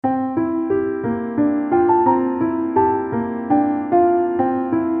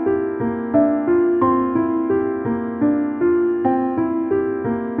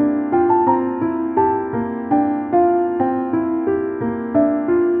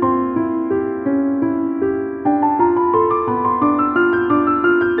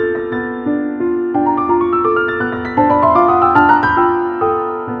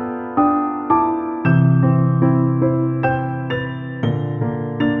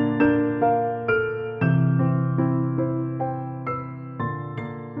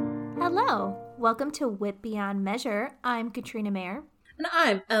Welcome to Wit Beyond Measure. I'm Katrina Mayer. And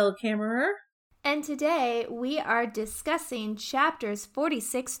I'm Elle Kammerer. And today we are discussing chapters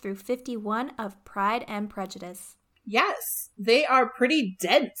 46 through 51 of Pride and Prejudice. Yes, they are pretty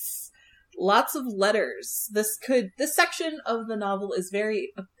dense. Lots of letters. This section of the novel is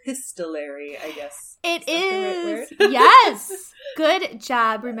very epistolary, I guess. It is. The right word? Yes. Good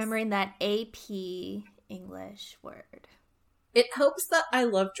job remembering that AP English word. It helps that I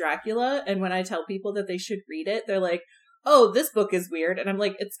love Dracula, and when I tell people that they should read it, they're like, oh, this book is weird. And I'm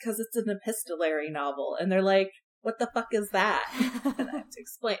like, it's because it's an epistolary novel. And they're like, what the fuck is that? And I have to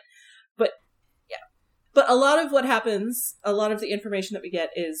explain. But, yeah. But a lot of what happens, a lot of the information that we get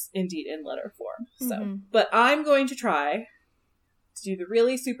is indeed in letter form. So, But I'm going to try to do the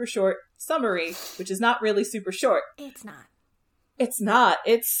really super short summary, which is not really super short. It's not. It's not.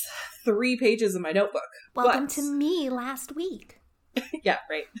 It's 3 pages in my notebook. Welcome to me last week. Yeah,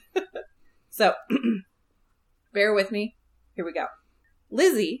 right. So, bear with me. Here we go.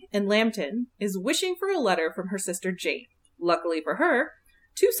 Lizzie in Lambton is wishing for a letter from her sister Jane. Luckily for her,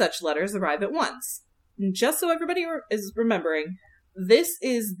 2 such letters arrive at once. And just so everybody is remembering, this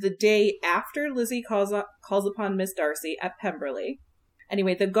is the day after Lizzie calls upon Miss Darcy at Pemberley.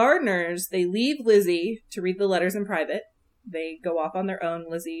 Anyway, the Gardners, they leave Lizzie to read the letters in private. They go off on their own.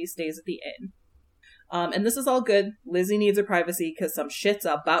 Lizzie stays at the inn. And this is all good. Lizzie needs her privacy because some shit's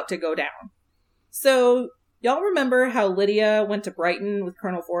about to go down. So, y'all remember how Lydia went to Brighton with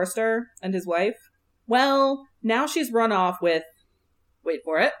Colonel Forrester and his wife? Well, now she's run off with, wait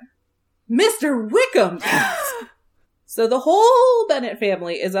for it, Mr. Wickham! So the whole Bennet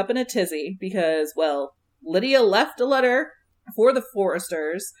family is up in a tizzy because, well, Lydia left a letter for the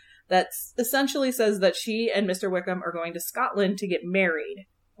Forresters that essentially says that she and Mr. Wickham are going to Scotland to get married.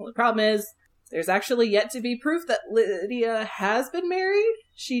 Well, the problem is, there's actually yet to be proof that Lydia has been married.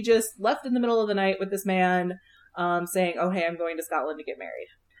 She just left in the middle of the night with this man saying, oh, hey, I'm going to Scotland to get married.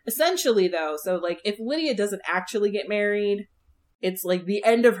 Essentially, though, so, like, if Lydia doesn't actually get married, it's, like, the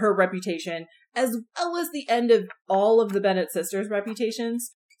end of her reputation, as well as the end of all of the Bennet sisters'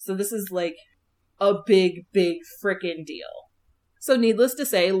 reputations. So this is, like, a big, big frickin' deal. So needless to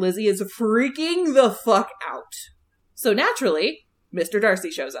say, Lizzie is freaking the fuck out. So naturally, Mr. Darcy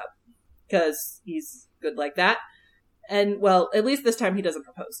shows up. Because he's good like that. And, well, at least this time he doesn't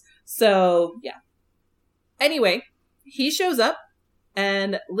propose. So, yeah. Anyway, he shows up,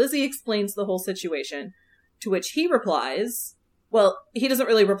 and Lizzie explains the whole situation, to which he replies, well, he doesn't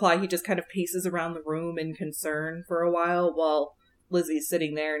really reply, he just kind of paces around the room in concern for a while Lizzie's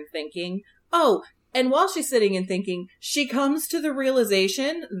sitting there and thinking. Oh, and while she's sitting and thinking, she comes to the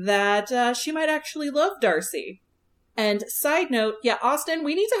realization that she might actually love Darcy. And side note, yeah, Austen,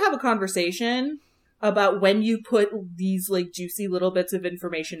 we need to have a conversation about when you put these, like, juicy little bits of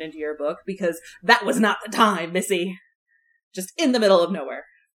information into your book, because that was not the time, Missy. Just in the middle of nowhere.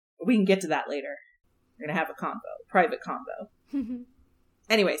 We can get to that later. We're gonna have a private combo.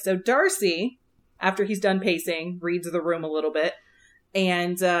 Anyway, so Darcy, after he's done pacing, reads the room a little bit,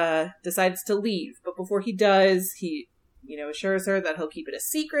 and decides to leave. But before he does, he, assures her that he'll keep it a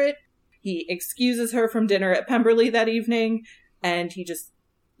secret. He excuses her from dinner at Pemberley that evening, and he just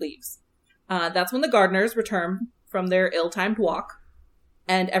leaves. That's when the Gardners return from their ill-timed walk,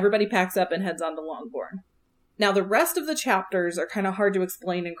 and everybody packs up and heads on to Longbourn. Now, the rest of the chapters are kind of hard to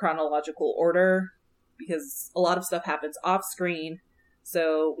explain in chronological order, because a lot of stuff happens off-screen,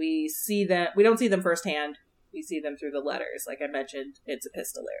 so we don't see them firsthand, we see them through the letters. Like I mentioned, it's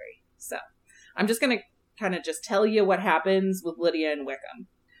epistolary. So, I'm just going to kind of just tell you what happens with Lydia and Wickham.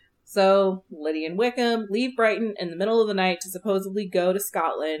 So, Lydia and Wickham leave Brighton in the middle of the night to supposedly go to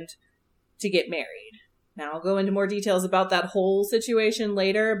Scotland to get married. Now, I'll go into more details about that whole situation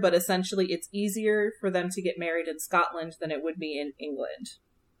later, but essentially it's easier for them to get married in Scotland than it would be in England.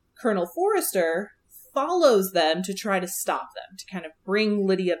 Colonel Forrester follows them to try to stop them, to kind of bring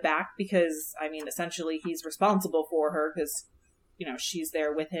Lydia back because, essentially he's responsible for her because, she's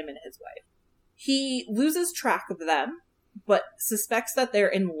there with him and his wife. He loses track of them, but suspects that they're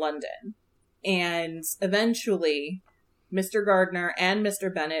in London. And eventually, Mr. Gardner and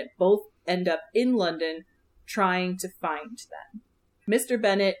Mr. Bennet both end up in London trying to find them. Mr.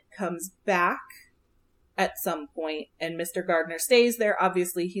 Bennet comes back at some point, and Mr. Gardner stays there.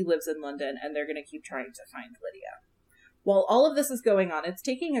 Obviously, he lives in London, and they're going to keep trying to find Lydia. While all of this is going on, it's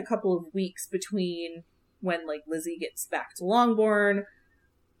taking a couple of weeks between when, Lizzie gets back to Longbourn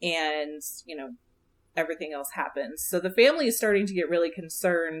and, everything else happens. So the family is starting to get really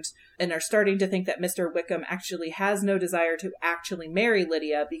concerned and are starting to think that Mr. Wickham actually has no desire to actually marry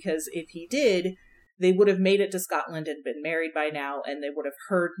Lydia, because if he did, they would have made it to Scotland and been married by now, and they would have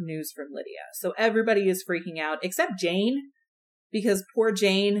heard news from Lydia. So everybody is freaking out, except Jane, because poor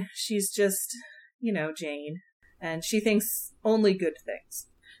Jane, she's just, Jane, and she thinks only good things.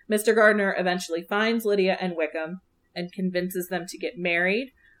 Mr. Gardner eventually finds Lydia and Wickham and convinces them to get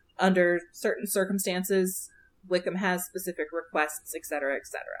married under certain circumstances. Wickham has specific requests, etc.,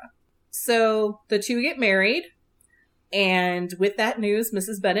 etc. So the two get married, and with that news,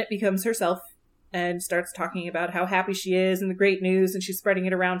 Mrs. Bennet becomes herself and starts talking about how happy she is and the great news, and she's spreading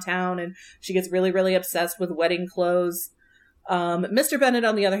it around town, and she gets really, really obsessed with wedding clothes. Mr. Bennet,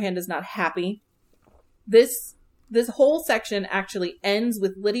 on the other hand, is not happy. This whole section actually ends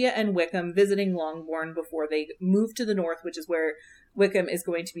with Lydia and Wickham visiting Longbourn before they move to the north, which is where Wickham is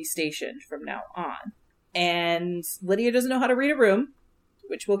going to be stationed from now on. And Lydia doesn't know how to read a room,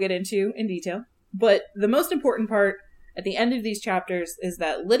 which we'll get into in detail. But the most important part at the end of these chapters is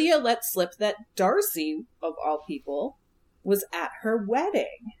that Lydia let slip that Darcy, of all people, was at her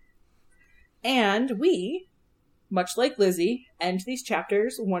wedding. And we, much like Lizzie, end these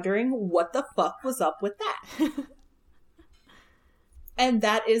chapters wondering what the fuck was up with that. And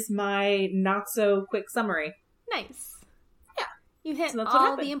that is my not-so-quick summary. Nice. Yeah. You hit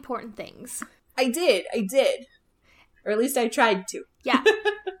all the important things. I did. Or at least I tried to. Yeah.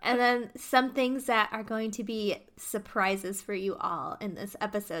 And then some things that are going to be surprises for you all in this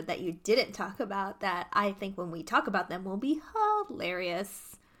episode that you didn't talk about that I think when we talk about them will be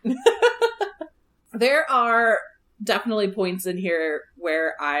hilarious. There are definitely points in here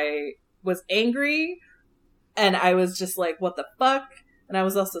where I was angry and I was just like, what the fuck? And I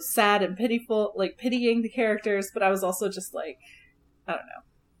was also sad and pitiful, like pitying the characters, but I was also just like, I don't know.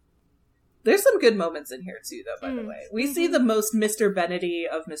 There's some good moments in here too, though, by the way. We see the most Mr. Bennet-y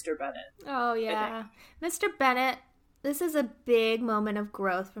of Mr. Bennet. Oh, yeah. Mr. Bennet, this is a big moment of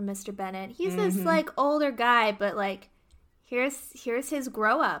growth for Mr. Bennet. He's this, like, older guy, but, like, here's his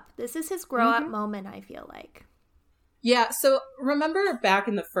grow-up. This is his grow-up moment, I feel like. Yeah, so remember back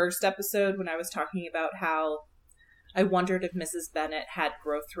in the first episode when I was talking about how I wondered if Mrs. Bennet had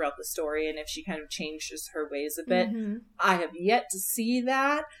growth throughout the story and if she kind of changes her ways a bit. I have yet to see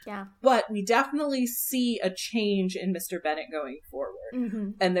that. Yeah. But we definitely see a change in Mr. Bennet going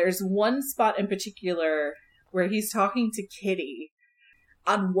forward. And there's one spot in particular where he's talking to Kitty.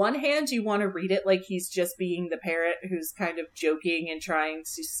 On one hand, you want to read it like he's just being the parent who's kind of joking and trying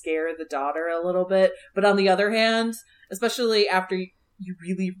to scare the daughter a little bit. But on the other hand, especially after you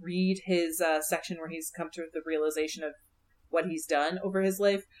really read his section where he's come to the realization of what he's done over his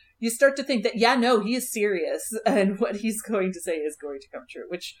life, you start to think that, yeah, no, he is serious, and what he's going to say is going to come true,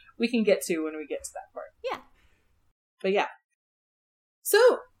 which we can get to when we get to that part. Yeah. But yeah. So,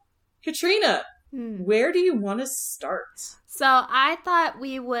 Katrina, where do you want to start? So I thought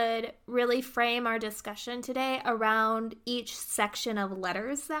we would really frame our discussion today around each section of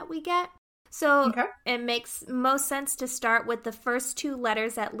letters that we get. So It makes most sense to start with the first two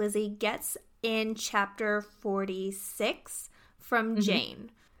letters that Lizzie gets in chapter 46 from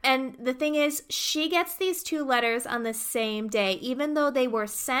Jane. And the thing is, she gets these two letters on the same day, even though they were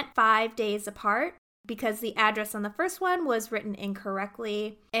sent 5 days apart, because the address on the first one was written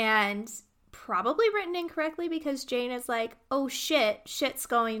incorrectly, and probably written incorrectly because Jane is like, oh shit's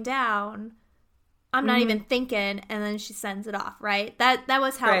going down. I'm not even thinking, and then she sends it off, right? That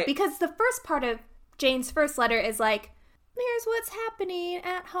was how, because the first part of Jane's first letter is like, here's what's happening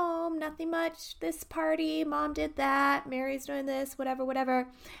at home, nothing much, this party, mom did that, Mary's doing this, whatever.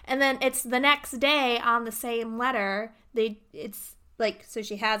 And then it's the next day on the same letter, it's like, so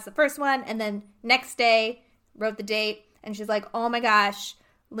she has the first one, and then next day, wrote the date, and she's like, oh my gosh,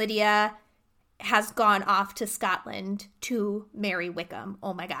 Lydia has gone off to Scotland to marry Wickham,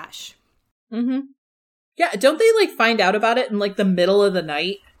 oh my gosh. Yeah, don't they, like, find out about it in, like, the middle of the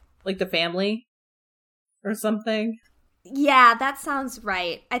night? Like, the family? Or something? Yeah, that sounds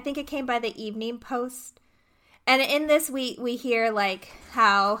right. I think it came by the Evening Post. And in this, we hear, like,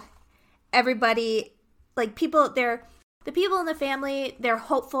 how everybody, like, the people in the family, they're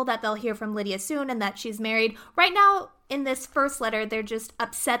hopeful that they'll hear from Lydia soon and that she's married. Right now, in this first letter, they're just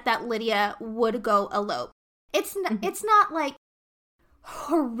upset that Lydia would go elope. It's not, like,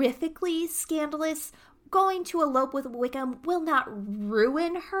 horrifically scandalous. Going to elope with Wickham will not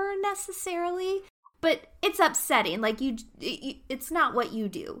ruin her necessarily, but it's upsetting. Like, it's not what you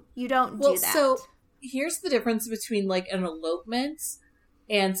do. You don't do that. So here's the difference between, like, an elopement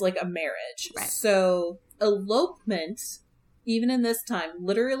and, like, a marriage. Right. So elopement, even in this time,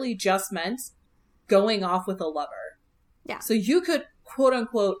 literally just meant going off with a lover. Yeah. So you could, quote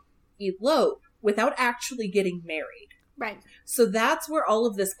unquote, elope without actually getting married. Right. So that's where all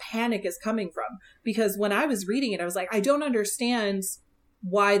of this panic is coming from. Because when I was reading it, I was like, I don't understand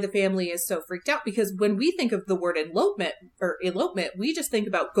why the family is so freaked out. Because when we think of the word elopement, we just think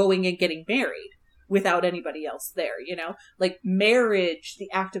about going and getting married without anybody else there, you know? Like marriage, the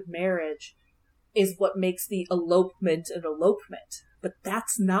act of marriage is what makes the elopement an elopement. But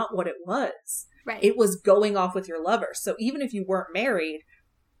that's not what it was. Right. It was going off with your lover. So even if you weren't married,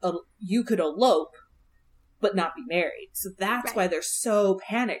 you could elope, but not be married. So that's why they're so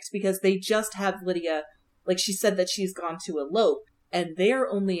panicked, because they just have Lydia, like she said that she's gone to elope, and they're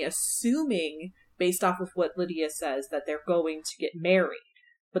only assuming, based off of what Lydia says, that they're going to get married.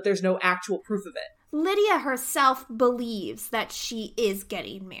 But there's no actual proof of it. Lydia herself believes that she is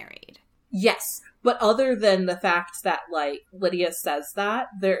getting married. Yes, but other than the fact that, like, Lydia says that,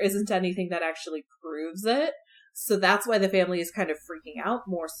 there isn't anything that actually proves it. So that's why the family is kind of freaking out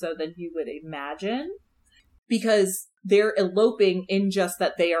more so than you would imagine. Because they're eloping in just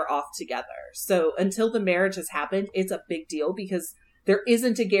that they are off together. So until the marriage has happened, it's a big deal because there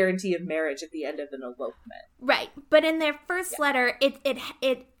isn't a guarantee of marriage at the end of an elopement. Right. But in their first letter,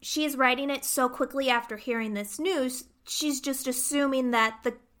 she is writing it so quickly after hearing this news, she's just assuming that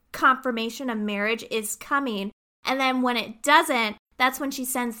the confirmation of marriage is coming. And then when it doesn't, that's when she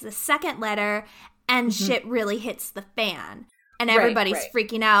sends the second letter and shit really hits the fan. And everybody's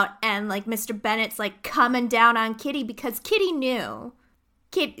freaking out, and, like, Mr. Bennet's, like, coming down on Kitty because Kitty knew.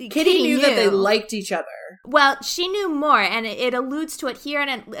 Kitty knew that they liked each other. Well, she knew more, and it alludes to it here,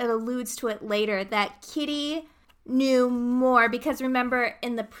 and it alludes to it later, that Kitty knew more, because remember,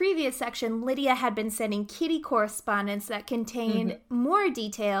 in the previous section, Lydia had been sending Kitty correspondence that contained more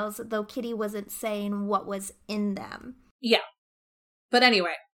details, though Kitty wasn't saying what was in them. Yeah. But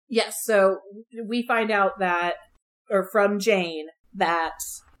anyway, yes, so we find out that, or from Jane, that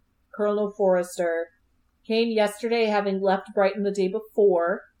Colonel Forrester came yesterday, having left Brighton the day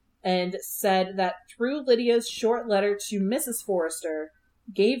before, and said that through Lydia's short letter to Mrs. Forrester,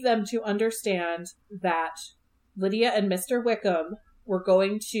 gave them to understand that Lydia and Mr. Wickham were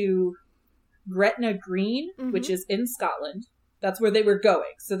going to Gretna Green, which is in Scotland. That's where they were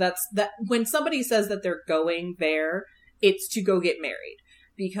going. So that's that. When somebody says that they're going there, it's to go get married.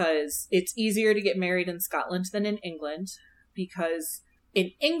 Because it's easier to get married in Scotland than in England. Because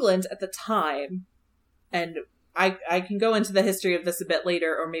in England at the time, and I can go into the history of this a bit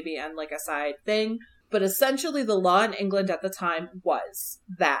later, or maybe on like a side thing, but essentially the law in England at the time was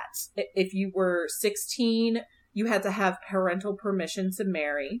that if you were 16, you had to have parental permission to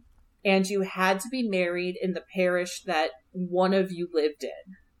marry, and you had to be married in the parish that one of you lived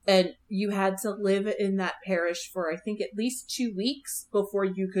in. And you had to live in that parish for, I think, at least 2 weeks before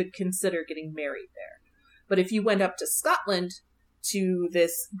you could consider getting married there. But if you went up to Scotland to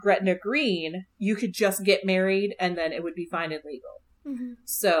this Gretna Green, you could just get married and then it would be fine and legal.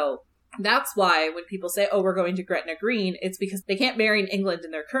 So that's why when people say, oh, we're going to Gretna Green, it's because they can't marry in England in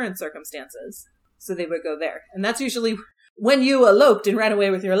their current circumstances. So they would go there. And that's usually when you eloped and ran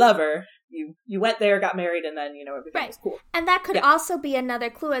away with your lover. You went there, got married, and then, you know, everything was cool. And that could also be another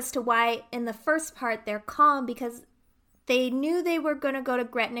clue as to why in the first part they're calm, because they knew they were going to go to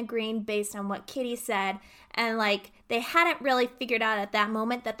Gretna Green based on what Kitty said. And, like, they hadn't really figured out at that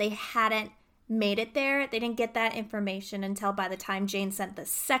moment that they hadn't made it there. They didn't get that information until by the time Jane sent the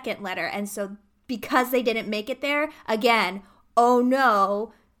second letter. And so because they didn't make it there, again, oh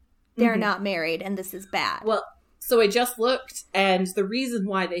no, they're not married and this is bad. Well, so I just looked, and the reason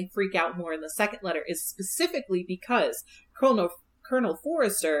why they freak out more in the second letter is specifically because Colonel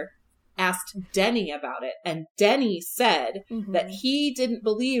Forrester asked Denny about it, and Denny said that he didn't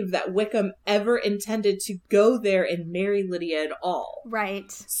believe that Wickham ever intended to go there and marry Lydia at all.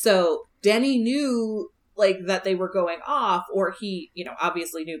 Right. So Denny knew, like, that they were going off, or he, you know,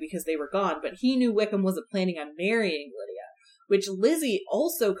 obviously knew because they were gone, but he knew Wickham wasn't planning on marrying Lydia, which Lizzie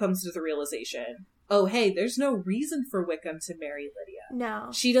also comes to the realization, oh, hey, there's no reason for Wickham to marry Lydia. No.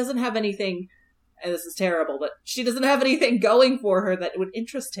 She doesn't have anything, and this is terrible, but she doesn't have anything going for her that would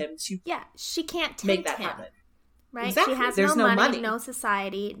interest him to she can't make that him, happen. Right? Exactly. She has There's no money, no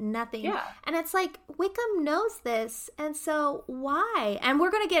society, nothing. Yeah. And it's like, Wickham knows this, and so why? And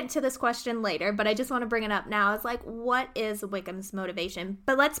we're going to get into this question later, but I just want to bring it up now. It's like, what is Wickham's motivation?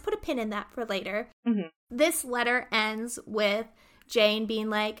 But let's put a pin in that for later. This letter ends with Jane being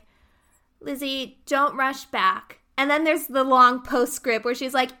like, Lizzie, don't rush back. And then there's the long postscript where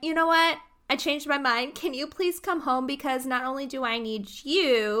she's like, you know what? I changed my mind. Can you please come home? Because not only do I need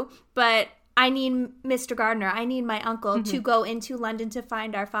you, but I need Mr. Gardner. I need my uncle to go into London to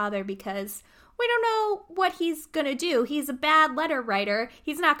find our father, because we don't know what he's going to do. He's a bad letter writer.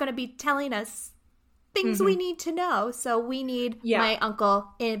 He's not going to be telling us things we need to know. So we need my uncle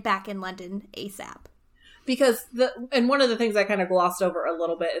back in London ASAP. Because and one of the things I kind of glossed over a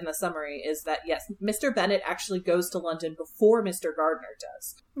little bit in the summary is that, yes, Mr. Bennet actually goes to London before Mr. Gardner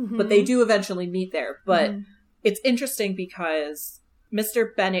does. Mm-hmm. But they do eventually meet there. But it's interesting because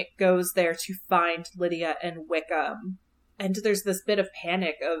Mr. Bennet goes there to find Lydia and Wickham. And there's this bit of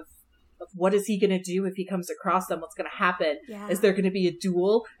panic of what is he going to do if he comes across them? What's going to happen? Yeah. Is there going to be a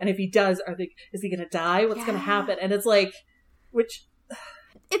duel? And if he does, is he going to die? What's going to happen? And it's like,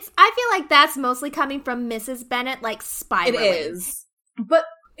 I feel like that's mostly coming from Mrs. Bennet, like, spiraling. It is. But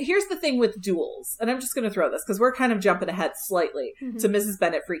here's the thing with duels, and I'm just going to throw this, because we're kind of jumping ahead slightly to Mrs.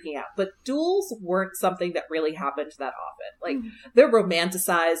 Bennet freaking out. But duels weren't something that really happened that often. Like, they're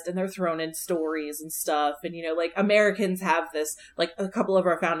romanticized, and they're thrown in stories and stuff. And, you know, like, Americans have this, like, a couple of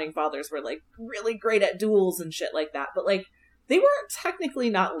our founding fathers were, like, really great at duels and shit like that. But, like, they weren't technically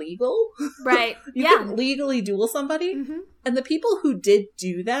not legal. Right. You couldn't legally duel somebody. Mm-hmm. And the people who did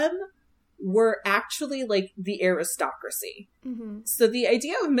do them were actually, like, the aristocracy. Mm-hmm. So the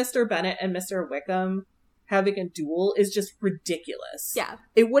idea of Mr. Bennet and Mr. Wickham having a duel is just ridiculous. Yeah.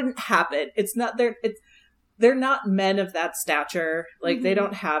 It wouldn't happen. They're not men of that stature. Like, they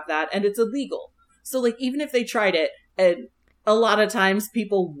don't have that. And it's illegal. So, like, even if they tried it, and a lot of times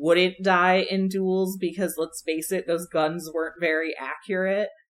people wouldn't die in duels because, let's face it, those guns weren't very accurate.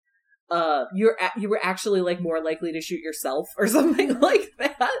 You were actually, like, more likely to shoot yourself or something like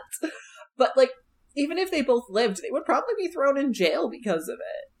that. But, like, even if they both lived, they would probably be thrown in jail because of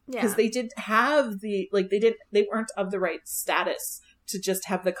it. Because they didn't have they weren't of the right status to just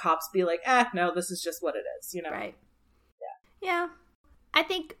have the cops be like, no, this is just what it is, you know? Right. Yeah. I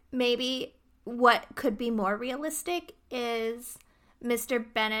think maybe what could be more realistic is Mr.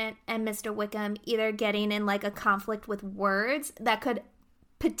 Bennet and Mr. Wickham either getting in, like, a conflict with words that could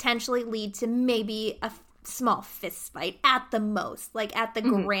potentially lead to maybe a small fist fight at the most, like, at the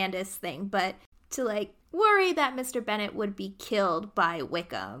grandest thing, but to, like, worry that Mr. Bennet would be killed by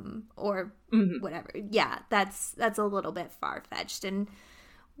Wickham or whatever. Yeah, that's a little bit far-fetched. And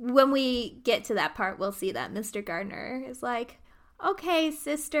when we get to that part, we'll see that Mr. Gardner is like, okay,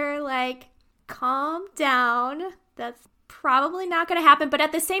 sister, like, calm down. That's probably not going to happen. But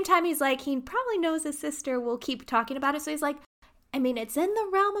at the same time, he's like, he probably knows his sister will keep talking about it. So he's like, I mean, it's in the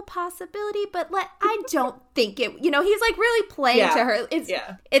realm of possibility, but I don't think it, you know, he's, like, really playing to her.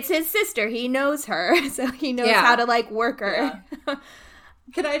 It's his sister. He knows her, so he knows how to, like, work her. Yeah.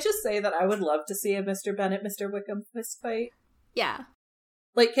 Can I just say that I would love to see a Mr. Bennet, Mr. Wickham fist fight? Yeah.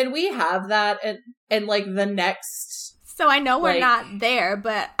 Like, can we have that and like, the next... So I know we're not there,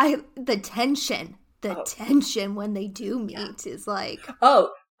 but the tension when they do meet is, like...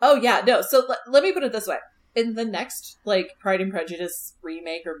 Oh, yeah, no. So let me put it this way. In the next, like, Pride and Prejudice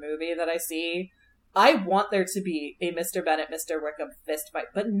remake or movie that I see, I want there to be a Mr. Bennet, Mr. Wickham fist fight,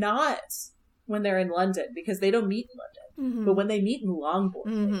 but not when they're in London, because they don't meet in London. Mm-hmm. But when they meet in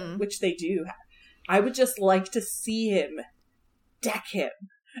Longbourn, which they do, I would just like to see him deck him.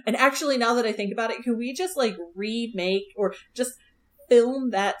 And actually, now that I think about it, can we just, like, remake or just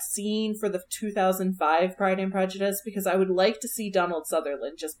film that scene for the 2005 Pride and Prejudice? Because I would like to see Donald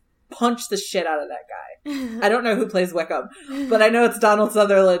Sutherland just punch the shit out of that guy. I don't know who plays Wickham, but I know it's Donald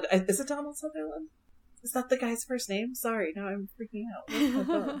Sutherland. Is it Donald Sutherland? Is that the guy's first name? Sorry, now I'm freaking out.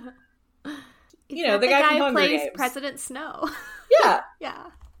 You know, the guy from Hunger Games. President Snow. Yeah. Yeah,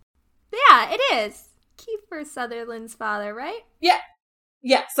 it is. Kiefer Sutherland's father, right? Yeah,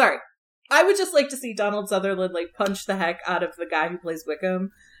 sorry. I would just like to see Donald Sutherland, like, punch the heck out of the guy who plays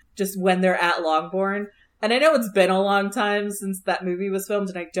Wickham just when they're at Longbourn. And I know it's been a long time since that movie was filmed,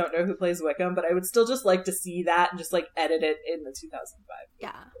 and I don't know who plays Wickham, but I would still just like to see that and just, like, edit it in the 2005.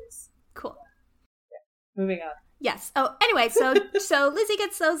 Yeah. Cool. Yeah. Moving on. Yes. Oh, anyway, so Lizzie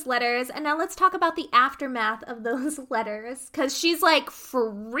gets those letters, and now let's talk about the aftermath of those letters, because she's, like,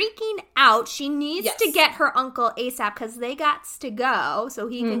 freaking out. She needs to get her uncle ASAP, because they got to go, so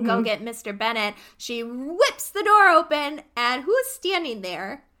he can go get Mr. Bennet. She whips the door open, and who's standing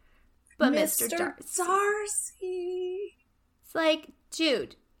there but Mr. Darcy? It's like,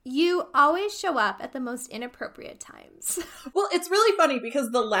 dude, you always show up at the most inappropriate times. Well, it's really funny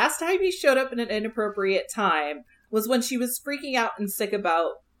because the last time he showed up in an inappropriate time was when she was freaking out and sick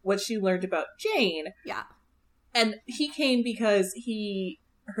about what she learned about Jane. Yeah. And he came because he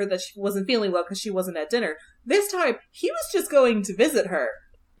heard that she wasn't feeling well because she wasn't at dinner. This time, he was just going to visit her,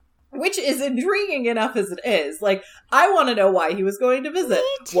 which is intriguing enough as it is. Like, I want to know why he was going to visit.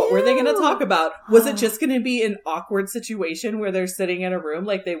 What were they going to talk about? Was it just going to be an awkward situation where they're sitting in a room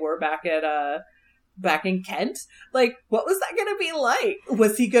like they were back at back in Kent. Like, what was that going to be like?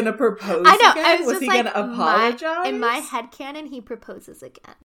 Was he going to propose I know. again? Was he going to apologize? In my headcanon, he proposes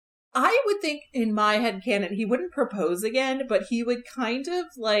again. I would think in my headcanon, he wouldn't propose again, but he would kind of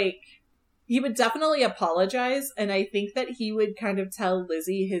like, he would definitely apologize. And I think that he would kind of tell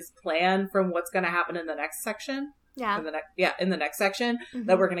Lizzie his plan from what's going to happen in the next section. Yeah. In the next section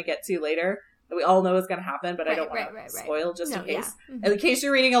that we're going to get to later. That we all know is going to happen, but I don't want to spoil just in case. Yeah. Mm-hmm. In case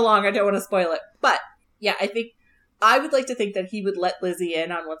you're reading along, I don't want to spoil it. But yeah, I would like to think that he would let Lizzie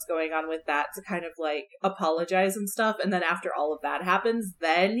in on what's going on with that to kind of like apologize and stuff. And then after all of that happens,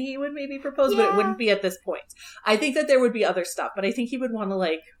 then he would maybe propose, but it wouldn't be at this point. I think that there would be other stuff, but I think he would want to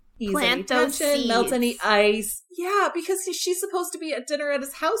like ease any tension, melt any ice. Yeah, because she's supposed to be at dinner at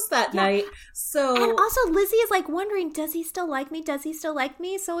his house that night. So, and also Lizzie is like wondering, does he still like me? Does he still like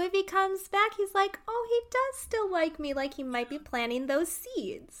me? So if he comes back, he's like, oh, he does still like me. Like he might be planting those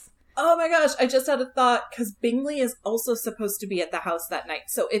seeds. Oh my gosh, I just had a thought, because Bingley is also supposed to be at the house that night.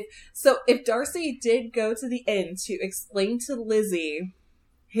 So if Darcy did go to the inn to explain to Lizzie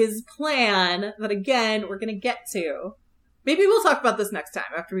his plan, that again, we're going to get to, maybe we'll talk about this next time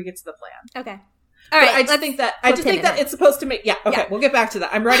after we get to the plan. Okay. All right. I just think that it's supposed to make, we'll get back to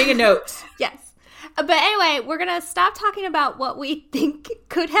that. I'm writing a note. Yes. But anyway, we're going to stop talking about what we think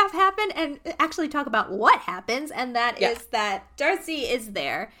could have happened and actually talk about what happens. And that is that Darcy is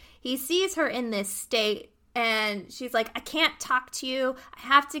there. He sees her in this state, and she's like, I can't talk to you. I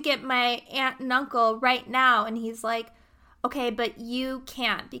have to get my aunt and uncle right now. And he's like, okay, but you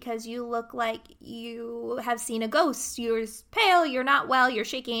can't because you look like you have seen a ghost. You're pale, you're not well, you're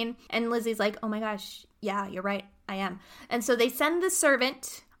shaking. And Lizzie's like, oh my gosh, yeah, you're right, I am. And so they send the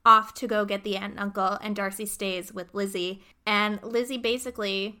servant off to go get the aunt and uncle, and Darcy stays with Lizzie. And Lizzie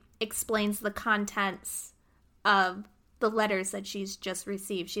basically explains the contents of the letters that she's just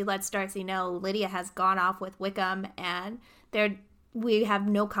received. She lets Darcy know Lydia has gone off with Wickham, and we have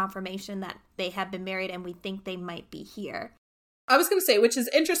no confirmation that they have been married, and we think they might be here. I was going to say, which is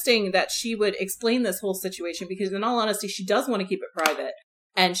interesting that she would explain this whole situation, because in all honesty, she does want to keep it private,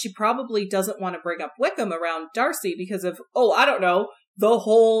 and she probably doesn't want to bring up Wickham around Darcy because of, I don't know, the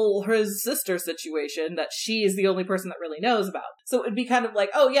whole his sister situation that she is the only person that really knows about. So it would be kind of like,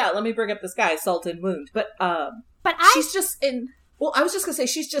 let me bring up this guy, Salt and Wound. But she's just in, I was just going to say,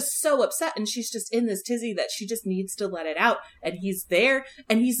 she's just so upset, and she's just in this tizzy that she just needs to let it out. And he's there,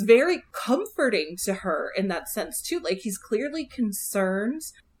 and he's very comforting to her in that sense, too. Like, he's clearly concerned,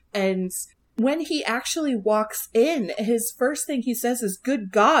 and when he actually walks in, his first thing he says is,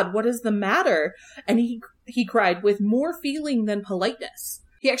 good God, what is the matter? And he cried with more feeling than politeness.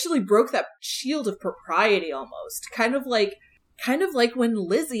 He actually broke that shield of propriety almost. Kind of like when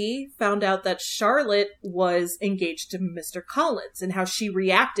Lizzie found out that Charlotte was engaged to Mr. Collins and how she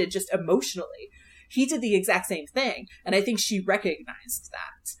reacted just emotionally. He did the exact same thing, and I think she recognized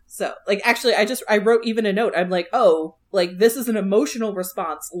that. So, like, actually, I wrote even a note. I'm like, this is an emotional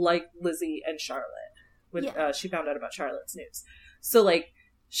response like Lizzie and Charlotte when she found out about Charlotte's news. So, like,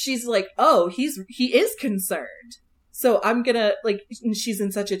 she's like, he is concerned. So I'm gonna, like, she's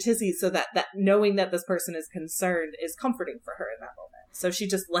in such a tizzy, so that knowing that this person is concerned is comforting for her in that moment. So she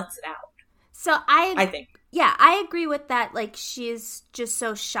just lets it out. So I think. Yeah, I agree with that. Like, she's just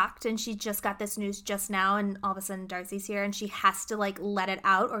so shocked, and she just got this news just now, and all of a sudden Darcy's here, and she has to, like, let it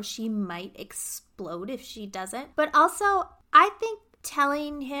out, or she might explode if she doesn't. But also, I think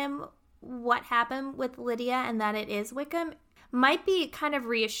telling him what happened with Lydia and that it is Wickham might be kind of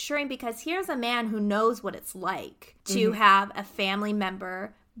reassuring, because here's a man who knows what it's like to have a family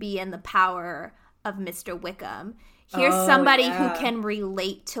member be in the power of Mr. Wickham. Here's somebody who can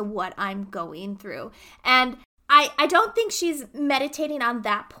relate to what I'm going through. And I don't think she's meditating on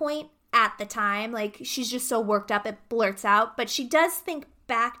that point at the time. Like, she's just so worked up, it blurts out. But she does think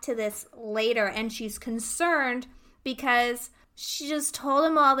back to this later, and she's concerned because she just told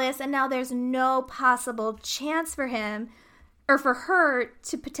him all this, and now there's no possible chance for him or for her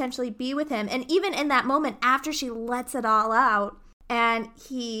to potentially be with him. And even in that moment, after she lets it all out, and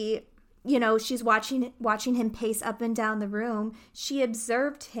he, she's watching him pace up and down the room, she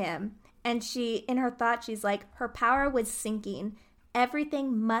observed him, and she, in her thought, she's like, her power was sinking.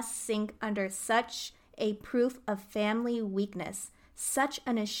 Everything must sink under such a proof of family weakness, such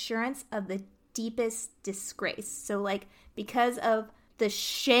an assurance of the deepest disgrace. So, like, because of the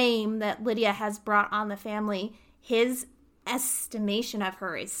shame that Lydia has brought on the family, his estimation of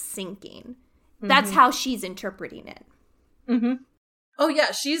her is sinking. That's how she's interpreting it. Oh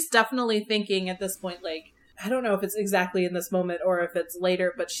yeah, she's definitely thinking at this point, like, I don't know if it's exactly in this moment or if it's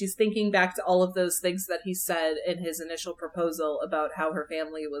later, but she's thinking back to all of those things that he said in his initial proposal about how her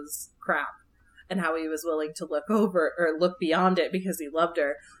family was crap. and how he was willing to look beyond it because he loved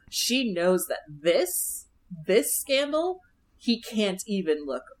her. She knows that this scandal, he can't even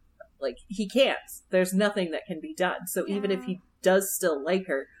look, like, he can't. There's nothing that can be done. So even if he does still like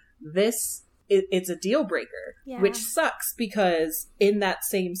her, it's a deal breaker, which sucks because in that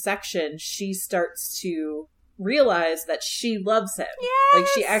same section, she starts to realize that she loves him. Yes! Like,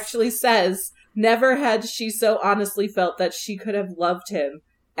 she actually says, never had she so honestly felt that she could have loved him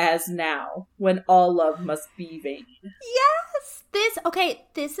as now, when all love must be vain. Yes!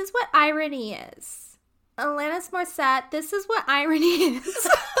 This is what irony is. Alanis Morissette, this is what irony is.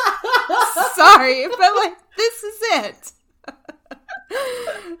 Sorry, but, like, this is it.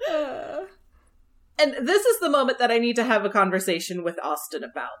 And this is the moment that I need to have a conversation with Austen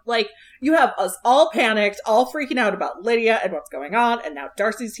about. Like, you have us all panicked, all freaking out about Lydia and what's going on, and now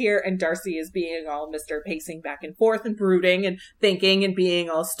Darcy's here, and Darcy is being all Mr. pacing back and forth and brooding and thinking and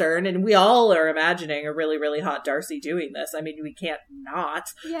being all stern, and we all are imagining a really, really hot Darcy doing this. I mean, we can't not.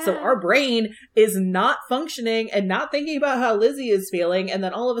 Yeah. So our brain is not functioning and not thinking about how Lizzie is feeling, and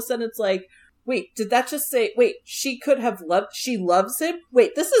then all of a sudden it's like, wait, did that just say, wait, she loves him?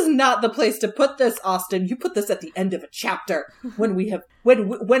 Wait, this is not the place to put this, Austen. You put this at the end of a chapter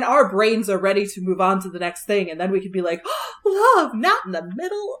when our brains are ready to move on to the next thing. And then we could be like, oh, love, not in the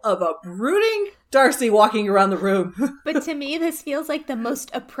middle of a brooding Darcy walking around the room. But to me, this feels like the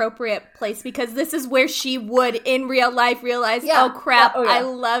most appropriate place because this is where she would in real life realize, oh crap, I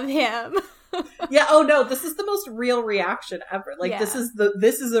love him. Yeah, oh no, this is the most real reaction ever. Like, this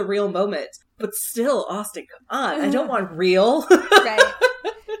is a real moment. But still, Austen, come on. I don't want real. Right.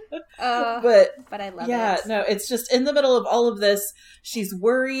 But I love it. Yeah, no, it's just in the middle of all of this, she's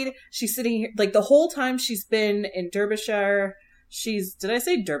worried. She's sitting here, like, the whole time she's been in Derbyshire, did I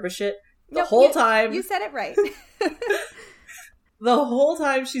say Derbyshire? Time. You said it right. The whole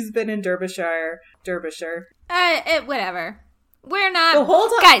time she's been in Derbyshire. Whatever. We're not, the whole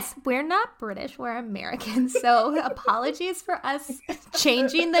time. Guys, we're not British, we're Americans, so apologies for us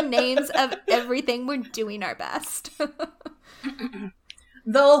changing the names of everything. We're doing our best. The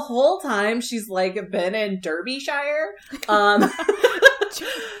whole time she's, like, been in Derbyshire,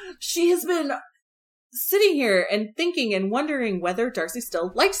 she has been sitting here and thinking and wondering whether Darcy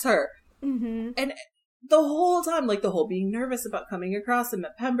still likes her. Mm-hmm. And the whole time, like, the whole being nervous about coming across him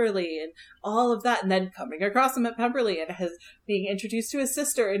at Pemberley and all of that, and then coming across him at Pemberley and being introduced to his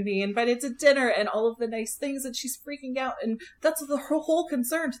sister and being invited to dinner and all of the nice things, and she's freaking out. And that's the whole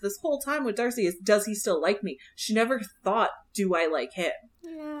concern to this whole time with Darcy is, does he still like me? She never thought, do I like him?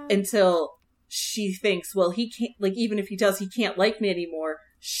 Yeah. Until she thinks, well, he can't, like, even if he does, he can't like me anymore.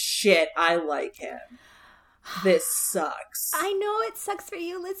 Shit, I like him. This sucks. I know it sucks for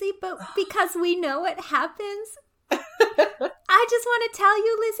you, Lizzie, but because we know it happens, I just want to tell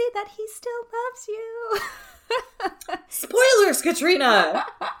you, Lizzie, that he still loves you. Spoilers, Katrina!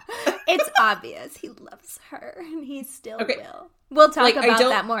 It's obvious. He loves her, and he still will. We'll talk about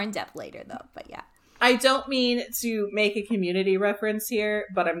that more in depth later, though, but yeah. I don't mean to make a Community reference here,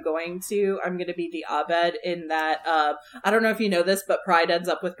 but I'm going to. I'm going to be the Abed in that, I don't know if you know this, but Pride ends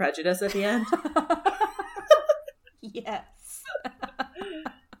up with Prejudice at the end. Yes.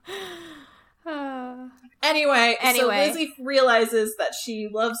 Anyway, so Lizzie realizes that she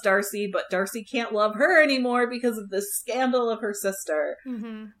loves Darcy, but Darcy can't love her anymore because of this scandal of her sister.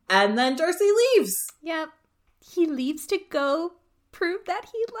 Mm-hmm. And then Darcy leaves. Yep. He leaves to go prove that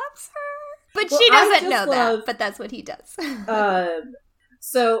he loves her. But she doesn't know that, but that's what he does.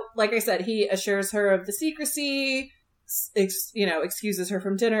 So, like I said, he assures her of the secrecy, excuses her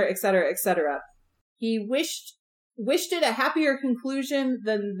from dinner, etc., etc. He wished it a happier conclusion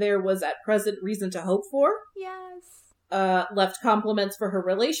than there was at present reason to hope for. Yes. Left compliments for her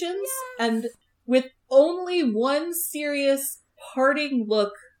relations. Yes. And with only one serious parting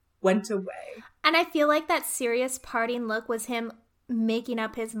look, went away. And I feel like that serious parting look was him making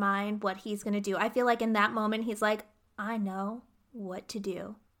up his mind what he's going to do. I feel like in that moment, he's like, I know what to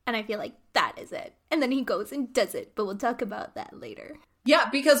do. And I feel like that is it. And then he goes and does it. But we'll talk about that later. Yeah,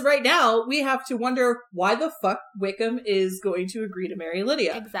 because right now we have to wonder why the fuck Wickham is going to agree to marry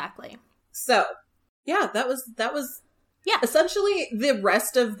Lydia. Exactly. So, yeah, that was essentially the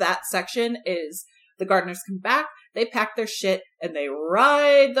rest of that section is the Gardners come back, they pack their shit, and they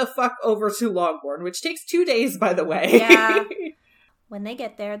ride the fuck over to Longbourn, which takes 2 days, by the way. Yeah. When they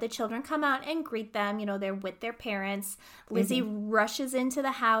get there, the children come out and greet them. You know, they're with their parents. Lizzie rushes into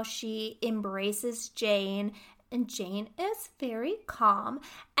the house. She embraces Jane. And Jane is very calm.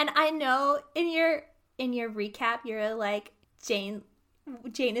 And I know in your recap, you're like, Jane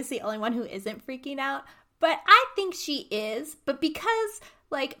is the only one who isn't freaking out. But I think she is. But because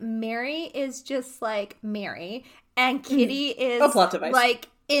like, Mary is just, like, Mary, and Kitty is, a plot device. like,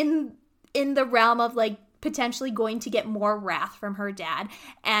 in the realm of, like, potentially going to get more wrath from her dad,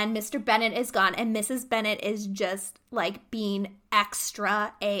 and Mr. Bennet is gone, and Mrs. Bennet is just, like, being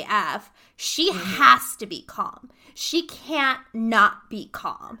extra AF. She has to be calm. She can't not be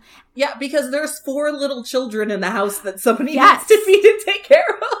calm. Yeah, because there's 4 little children in the house that somebody needs to feed and take care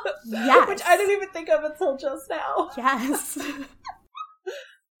of. Yes. Which I didn't even think of until just now. Yes.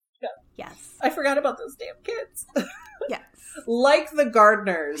 Yeah. Yes. I forgot about those damn kids. Yes. Like the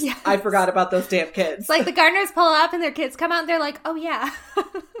Gardeners, yes. I forgot about those damn kids. It's like the Gardeners pull up and their kids come out and they're like, oh yeah.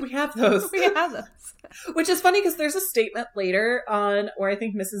 We have those. We have those. Which is funny because there's a statement later on where I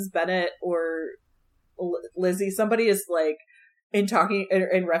think Mrs. Bennet or Lizzie, somebody is like, in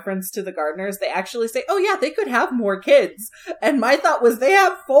reference to the Gardeners, they actually say, oh yeah, they could have more kids. And my thought was, they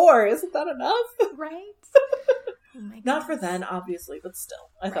have 4. Isn't that enough? Right? Oh my Not for then, obviously, but still.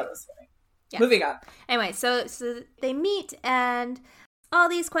 I thought it was funny. Yeah. Moving on. Anyway, so they meet and all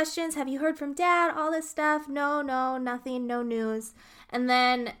these questions. Have you heard from Dad? All this stuff. No, nothing, no news. And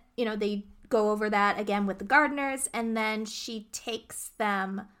then, they go over that again with the Gardeners, and then she takes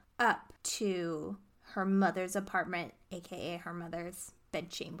them up to her mother's apartment, aka her mother's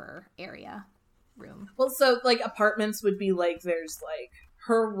bedchamber area room. Well, so, like, apartments would be like, there's, like,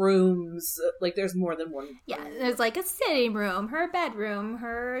 her rooms, like, there's more than one room. Yeah, there's, like, a sitting room, her bedroom,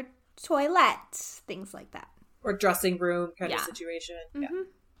 her toilet, things like that. Or dressing room kind of situation. Mm-hmm.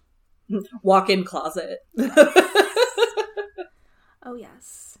 Yeah. Walk-in closet. Oh,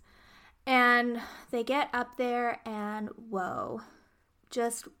 yes. And they get up there and whoa.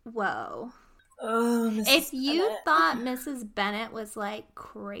 Just whoa. Oh, Mrs. If you Bennet. thought Mrs. Bennet was, like,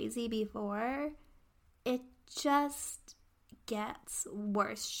 crazy before, it just gets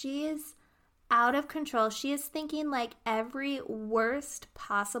worse. She is out of control. She is thinking, like, every worst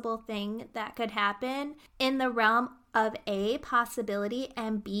possible thing that could happen in the realm of A, possibility,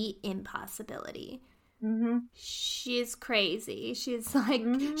 and B, impossibility. Mm-hmm. She's crazy. She's like,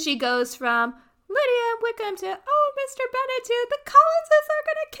 she goes from Lydia Wickham to, oh, Mr. Bennet to, the Collinses are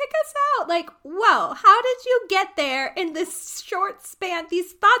going to kick us out. Like, whoa, how did you get there in this short span?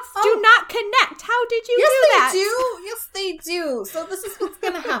 These thoughts do not connect. How did you do that? Yes, they do. So this is what's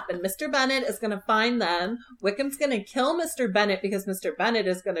going to happen. Mr. Bennet is going to find them. Wickham's going to kill Mr. Bennet because Mr. Bennet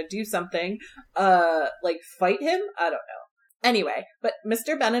is going to do something, like fight him? I don't know. Anyway, but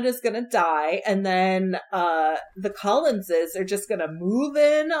Mr. Bennet is gonna die, and then the Collinses are just gonna move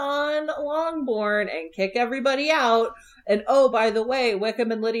in on Longbourn and kick everybody out. And oh, by the way,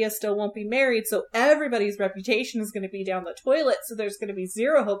 Wickham and Lydia still won't be married, so everybody's reputation is gonna be down the toilet, so there's gonna be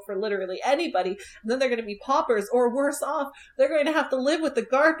zero hope for literally anybody. And then they're gonna be paupers, or worse off, they're going to have to live with the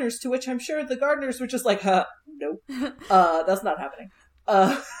Gardeners, to which I'm sure the Gardeners were just like, nope, that's not happening.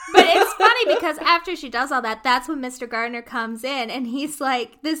 But it's funny because after she does all that, that's when Mr. Gardner comes in and he's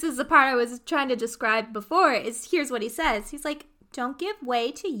like, this is the part I was trying to describe before, is here's what he says. He's like, don't give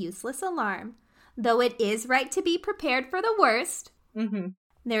way to useless alarm. Though it is right to be prepared for the worst,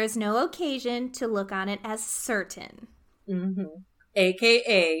 there is no occasion to look on it as certain.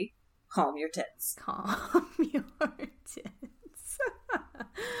 AKA, calm your tits. Calm your tits.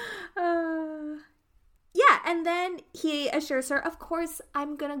 Yeah, and then he assures her, of course,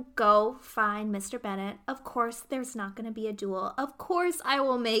 I'm going to go find Mr. Bennet. Of course, there's not going to be a duel. Of course, I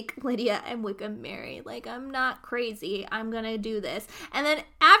will make Lydia and Wickham marry. Like, I'm not crazy. I'm going to do this. And then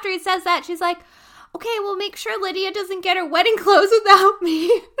after he says that, she's like, okay, we'll make sure Lydia doesn't get her wedding clothes without me.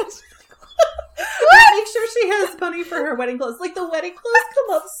 Make sure she has money for her wedding clothes. Like, the wedding clothes come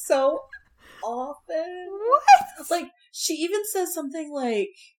up so often. What? Like, she even says something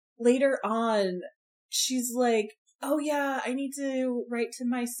like, later on, she's like, oh yeah, I need to write to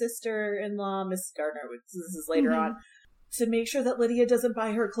my sister-in-law, Miss Gardner, which this is later on, to make sure that Lydia doesn't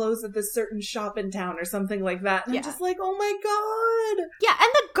buy her clothes at this certain shop in town or something like that. And I'm just like, oh my god. Yeah, and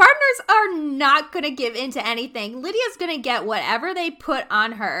the Gardners are not going to give in to anything. Lydia's going to get whatever they put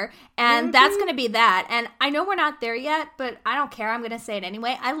on her, and that's going to be that. And I know we're not there yet, but I don't care. I'm going to say it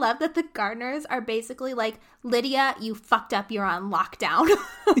anyway. I love that the Gardners are basically like, Lydia, you fucked up. You're on lockdown.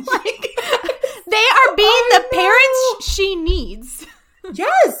 Like, they are being the parents she needs.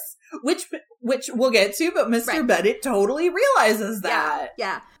 Yes! Which we'll get to, but Mr. Bennet totally realizes that.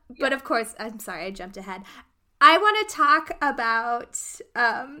 Yeah. But of course, I'm sorry, I jumped ahead. I want to talk about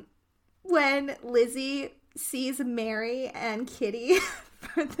when Lizzie sees Mary and Kitty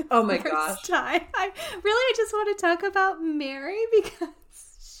for the first time. I just want to talk about Mary because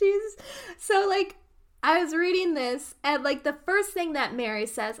she's so, like, I was reading this and, like, the first thing that Mary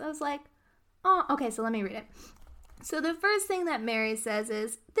says, I was like, oh, okay, so let me read it. So the first thing that Mary says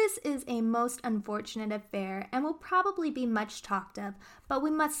is, "This is a most unfortunate affair and will probably be much talked of, but we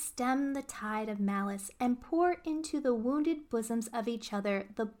must stem the tide of malice and pour into the wounded bosoms of each other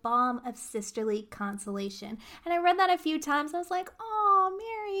the balm of sisterly consolation." And I read that a few times. I was like, "Oh,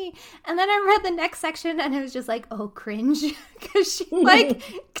 Mary." And then I read the next section and it was just like, oh, cringe. Because she like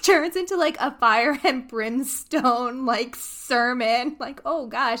turns into like a fire and brimstone like sermon. Like, oh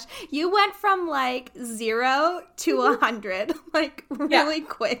gosh, you went from like 0 to 100 like really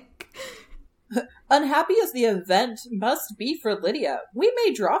quick. Unhappy as the event must be for Lydia, we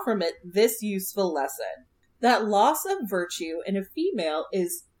may draw from it this useful lesson: that loss of virtue in a female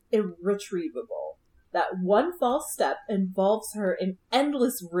is irretrievable, that one false step involves her in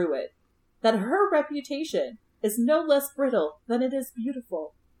endless ruin, that her reputation is no less brittle than it is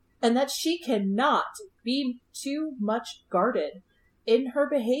beautiful, and that she cannot be too much guarded in her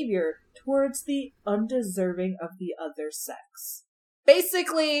behavior towards the undeserving of the other sex.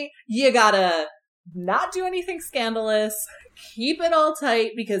 Basically, you gotta not do anything scandalous, keep it all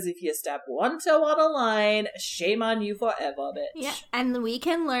tight, because if you step one toe on a line, shame on you forever, bitch. Yeah, and we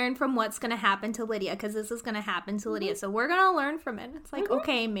can learn from what's going to happen to Lydia, because this is going to happen to Lydia, so we're going to learn from it. It's like,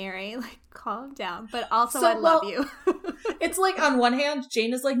 okay, Mary, like, calm down, but also I love you. It's like, on one hand,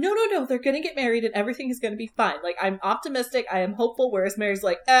 Jane is like, no, they're going to get married and everything is going to be fine. Like, I'm optimistic, I am hopeful, whereas Mary's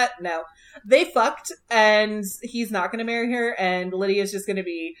like, no. They fucked, and he's not going to marry her, and Lydia's just going to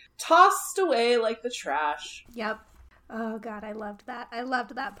be tossed away like the trash. Yep. Oh, God, I loved that. I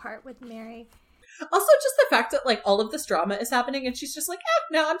loved that part with Mary. Also, just the fact that, like, all of this drama is happening, and she's just like,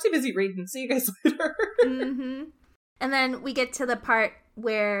 no, I'm too busy reading. See you guys later. Mm-hmm. And then we get to the part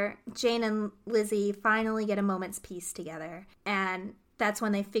where Jane and Lizzie finally get a moment's peace together. And that's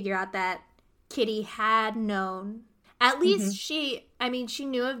when they figure out that Kitty had known. At least she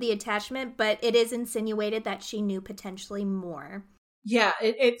knew of the attachment, but it is insinuated that she knew potentially more. Yeah,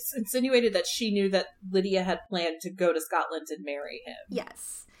 it's insinuated that she knew that Lydia had planned to go to Scotland and marry him.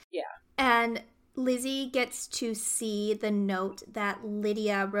 Yes. Yeah. And Lizzie gets to see the note that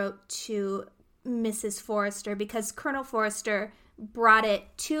Lydia wrote to Mrs. Forrester, because Colonel Forrester brought it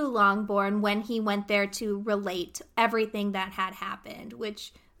to Longbourn when he went there to relate everything that had happened,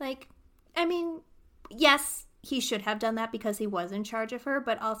 which, like, I mean, yes, he should have done that because he was in charge of her,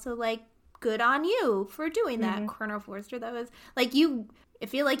 but also, like, good on you for doing that, Colonel Forrester. That was, like, I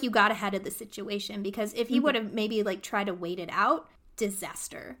feel like you got ahead of the situation, because if he would have maybe, like, tried to wait it out,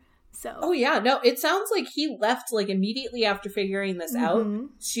 disaster. So. Oh, yeah. No, it sounds like he left, like, immediately after figuring this out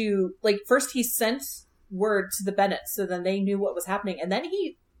to, like, first he sent word to the Bennets so then they knew what was happening, and then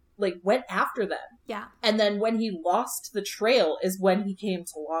he, like, went after them. Yeah. And then when he lost the trail is when he came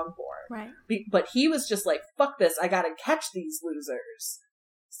to Longbourn. Right. But he was just like, fuck this, I gotta catch these losers.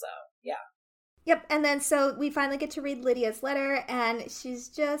 So, yeah. Yep, and then so we finally get to read Lydia's letter, and she's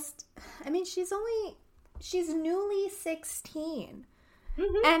just, I mean, she's newly 16.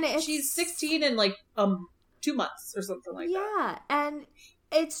 And she's 16 in, like, 2 months or something like that. Yeah, and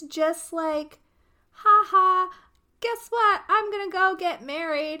it's just like, haha, guess what? I'm gonna go get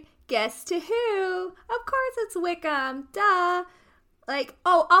married. Guess to who? Of course it's Wickham, duh. Like,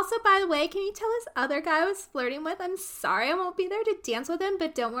 oh, also, by the way, can you tell this other guy I was flirting with? I'm sorry I won't be there to dance with him,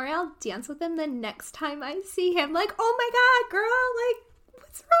 but don't worry, I'll dance with him the next time I see him. Like, oh my God, girl, like,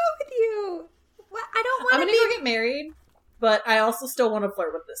 what's wrong with you? What? I don't want to I'm gonna go get married, but I also still want to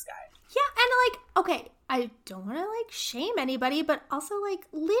flirt with this guy. Yeah, and, like, okay, I don't want to, like, shame anybody, but also, like,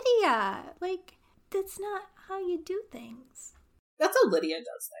 Lydia, like, that's not how you do things. That's how Lydia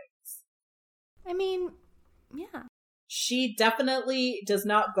does things. I mean, yeah. She definitely does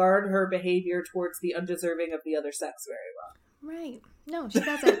not guard her behavior towards the undeserving of the other sex very well. Right. No, she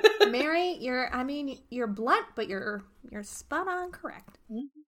doesn't. Mary, you're blunt, but you're spot on correct.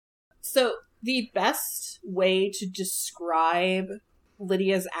 So, the best way to describe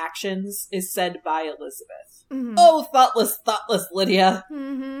Lydia's actions is said by Elizabeth. Oh, thoughtless Lydia.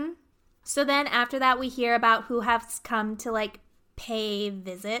 So then after that, we hear about who has come to, like, pay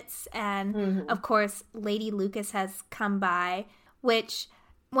visits, and of course Lady Lucas has come by, which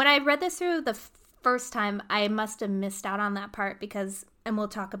when I read this through the first time I must have missed out on that part, because, and we'll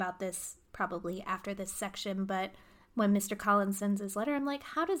talk about this probably after this section, but when Mr. Collins sends his letter, I'm like,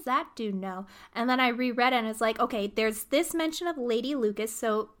 how does that dude know? And then I reread it and it's like, okay, there's this mention of Lady Lucas,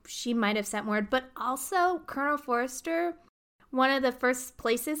 so she might have sent word, but also Colonel Forrester, one of the first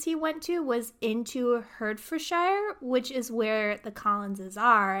places he went to was into Hertfordshire, which is where the Collinses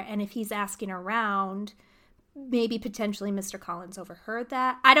are. And if he's asking around, maybe potentially Mr. Collins overheard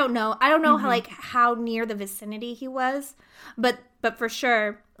that. I don't know. I don't know how near the vicinity he was. But for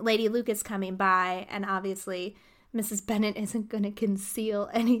sure, Lady Lucas coming by, and obviously Mrs. Bennet isn't going to conceal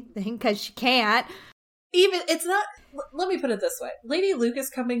anything because she can't. Even, it's not, let me put it this way. Lady Lucas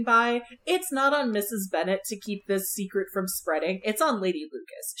coming by, it's not on Mrs. Bennet to keep this secret from spreading. It's on Lady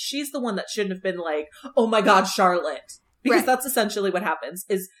Lucas. She's the one that shouldn't have been like, oh my god, Charlotte. Because that's essentially what happens,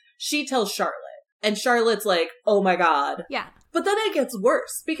 is she tells Charlotte. And Charlotte's like, oh my god. Yeah. But then it gets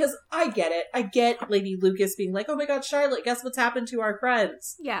worse, because I get it. I get Lady Lucas being like, oh my god, Charlotte, guess what's happened to our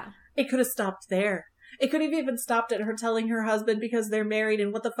friends? Yeah. It could have stopped there. It could have even stopped at her telling her husband because they're married,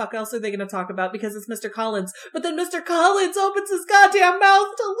 and what the fuck else are they going to talk about because it's Mr. Collins. But then Mr. Collins opens his goddamn mouth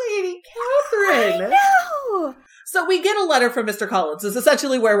to Lady Catherine. I know! So we get a letter from Mr. Collins is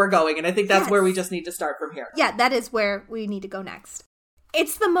essentially where we're going, and I think that's where we just need to start from here. Yeah, that is where we need to go next.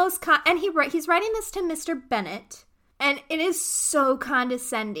 It's the most and he's writing this to Mr. Bennet, and it is so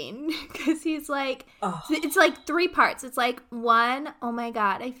condescending because he's like, it's like 3 parts. It's like, 1, oh my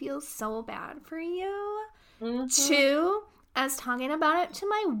god, I feel so bad for you. Mm-hmm. 2, I was talking about it to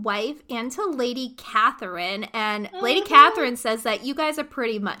my wife and to Lady Catherine, and Lady Catherine says that you guys are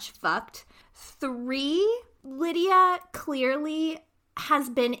pretty much fucked. 3, Lydia clearly has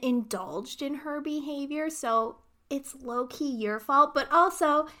been indulged in her behavior, so it's low-key your fault, but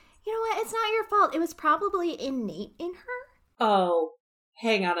also, you know what? It's not your fault. It was probably innate in her. Oh,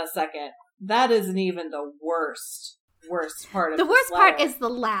 hang on a second. That isn't even the worst part of the worst part is the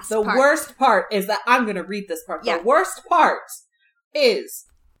last part. The worst part is that I'm going to read this part. Yeah. The worst part is,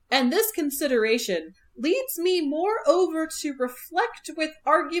 and this consideration leads me moreover to reflect with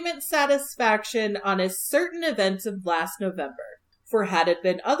argument satisfaction on a certain event of last November. For had it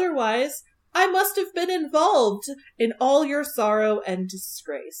been otherwise, I must have been involved in all your sorrow and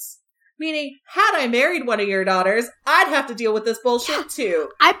disgrace. Meaning, had I married one of your daughters, I'd have to deal with this bullshit too.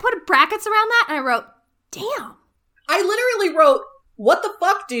 I put brackets around that and I wrote, damn. I literally wrote, what the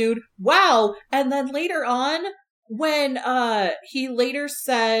fuck, dude? Wow. And then later on, when he later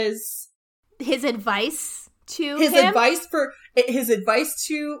says his advice to his advice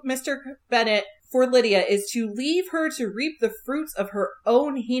to Mr. Bennet for Lydia is to leave her to reap the fruits of her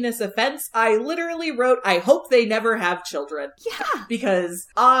own heinous offense. I literally wrote, I hope they never have children. Yeah. Because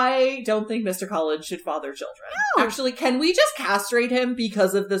I don't think Mr. Collins should father children. No. Actually, can we just castrate him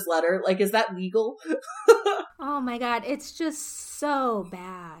because of this letter? Like, is that legal? Oh my god, it's just so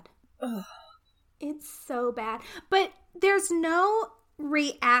bad. Ugh. It's so bad. But there's no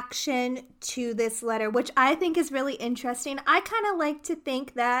reaction to this letter, which I think is really interesting. I kind of like to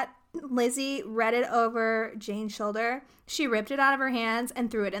think that Lizzie read it over Jane's shoulder. She ripped it out of her hands and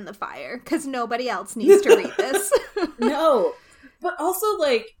threw it in the fire because nobody else needs to read this. No. But also,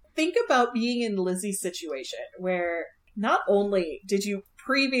 like, think about being in Lizzie's situation where not only did you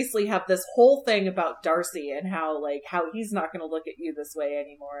previously have this whole thing about Darcy and how he's not going to look at you this way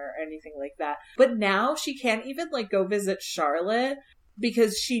anymore or anything like that, but now she can't even, go visit Charlotte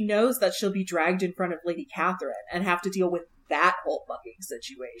because she knows that she'll be dragged in front of Lady Catherine and have to deal with that whole fucking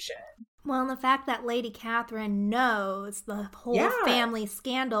situation. Well, and the fact that Lady Catherine knows the whole family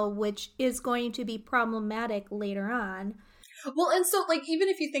scandal, which is going to be problematic later on. Well, and so, even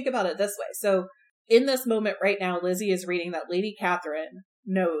if you think about it this way, so in this moment right now, Lizzie is reading that Lady Catherine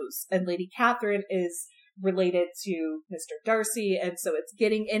knows, and Lady Catherine is related to Mr. Darcy, and so it's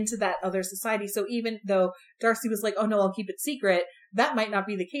getting into that other society. So even though Darcy was like, oh no, I'll keep it secret, that might not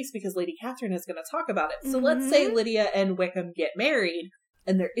be the case because Lady Catherine is going to talk about it. So let's say Lydia and Wickham get married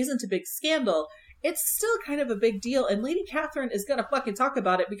and there isn't a big scandal. It's still kind of a big deal, and Lady Catherine is going to fucking talk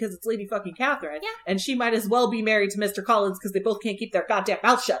about it because it's Lady fucking Catherine. Yeah. And she might as well be married to Mr. Collins because they both can't keep their goddamn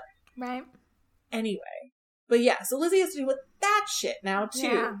mouth shut. Right. Anyway. But yeah, so Lizzie has to deal with that shit now too.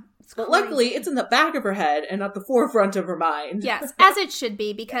 Yeah, but luckily, it's in the back of her head and not the forefront of her mind. Yes, as it should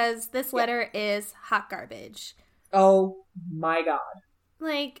be, because this letter is hot garbage. Oh my god.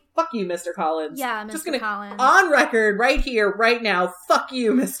 Fuck you, Mr. Collins. Yeah, Mr. Just gonna, Collins. On record, right here, right now, fuck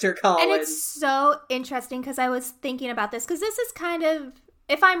you, Mr. Collins. And it's so interesting because I was thinking about this, because this is kind of,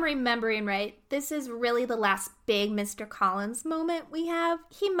 if I'm remembering right, this is really the last big Mr. Collins moment we have.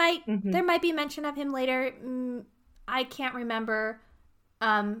 There might be mention of him later. I can't remember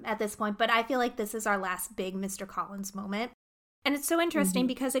at this point, but I feel like this is our last big Mr. Collins moment. And it's so interesting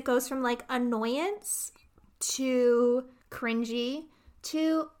because it goes from annoyance to cringy to,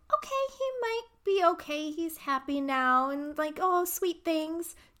 okay, he might be okay, he's happy now, and oh, sweet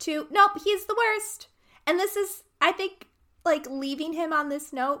things, to, nope, he's the worst. And this is, I think, leaving him on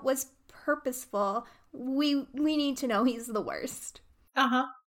this note was purposeful. We need to know he's the worst. Uh-huh.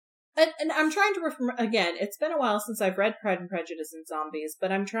 And I'm trying to remember, again, it's been a while since I've read Pride and Prejudice and Zombies,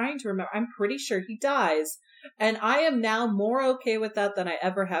 but I'm trying to remember, I'm pretty sure he dies. And I am now more okay with that than I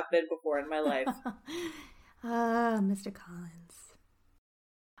ever have been before in my life. Mr. Collins.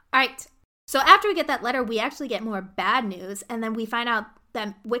 All right. So after we get that letter, we actually get more bad news. And then we find out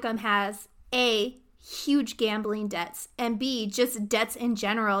that Wickham has A, huge gambling debts, and B, just debts in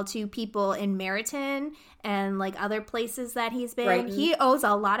general to people in Meryton and like other places that he's been. Brighton. He owes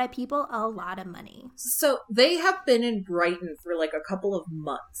a lot of people a lot of money. So they have been in Brighton for like a couple of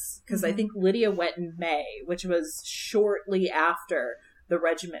months because I think Lydia went in May, which was shortly after the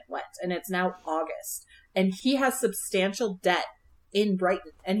regiment went, and it's now August. And he has substantial debt in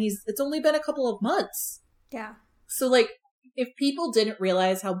Brighton, and it's only been a couple of months. Yeah. So like, if people didn't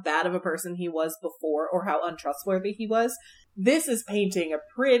realize how bad of a person he was before or how untrustworthy he was, this is painting a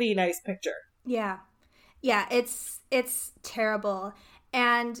pretty nice picture. Yeah. Yeah, it's terrible.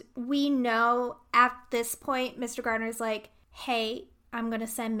 And we know at this point, Mr. Gardner's like, hey, I'm going to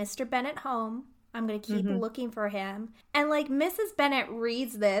send Mr. Bennet home. I'm going to keep looking for him. And like Mrs. Bennet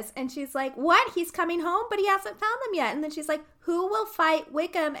reads this and she's like, what? He's coming home, but he hasn't found them yet. And then she's like, who will fight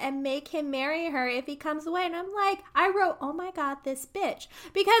Wickham and make him marry her if he comes away? And I'm like, I wrote, oh my God, this bitch.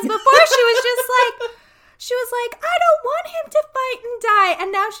 Because before she was like, I don't want him to fight and die.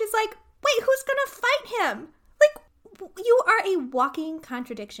 And now she's like, wait, who's going to fight him? Like, you are a walking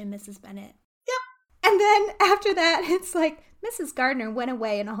contradiction, Mrs. Bennet. Yep. And then after that, it's like, Mrs. Gardner went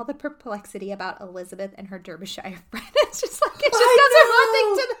away in all the perplexity about Elizabeth and her Derbyshire friend. It's just like, it just goes from one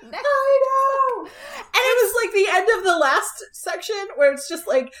thing to the next. I know. And it was like the end of the last section where it's just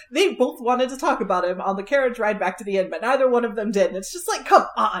like, they both wanted to talk about him on the carriage ride back to the inn, but neither one of them did. And it's just like, come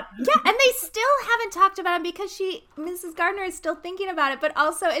on. Yeah, and they still haven't talked about him because Mrs. Gardner is still thinking about it. But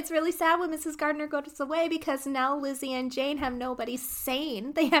also, it's really sad when Mrs. Gardner goes away because now Lizzie and Jane have nobody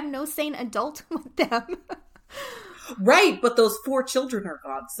sane. They have no sane adult with them. Right, but those 4 children are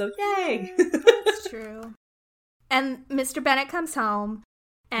gone, so yay! That's true. And Mr. Bennet comes home,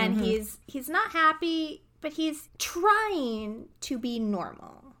 and he's not happy, but he's trying to be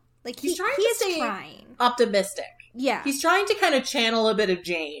normal. Like he's trying optimistic. Yeah. He's trying to kind of channel a bit of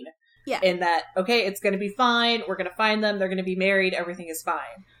Jane. Yeah. In that, okay, it's going to be fine, we're going to find them, they're going to be married, everything is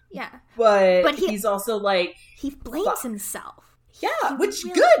fine. Yeah. But he's also like... He blames himself. Yeah, which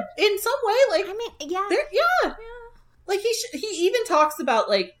really, good in some way. Like, I mean, yeah. Yeah. Like, he even talks about,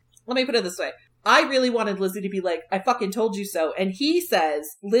 like, let me put it this way. I really wanted Lizzie to be like, I fucking told you so. And he says,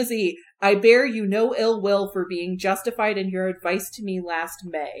 Lizzie, I bear you no ill will for being justified in your advice to me last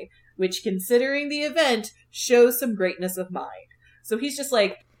May, which, considering the event, shows some greatness of mind. So he's just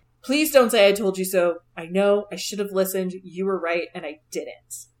like, please don't say I told you so. I know, I should have listened. You were right, and I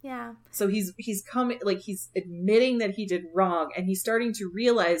didn't. Yeah. So he's coming, like, he's admitting that he did wrong, and he's starting to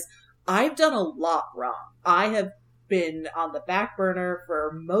realize, I've done a lot wrong. I have been on the back burner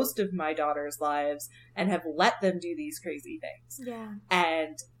for most of my daughter's lives and have let them do these crazy things. Yeah.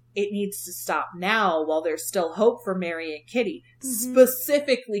 And it needs to stop now while there's still hope for Mary and Kitty.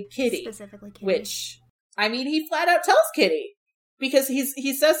 Specifically Kitty. Which, I mean, he flat out tells Kitty. Because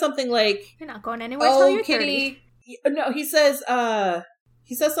he says something like... You're not going anywhere till you're Kitty. 30. No, he says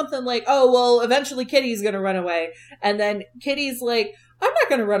something like, oh, well, eventually Kitty's gonna run away. And then Kitty's like, I'm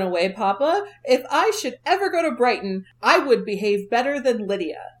not gonna run away, Papa. If I should ever go to Brighton, I would behave better than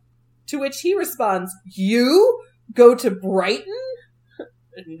Lydia. To which he responds, you go to Brighton?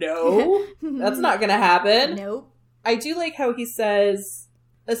 No, that's not gonna happen. Nope. I do like how he says...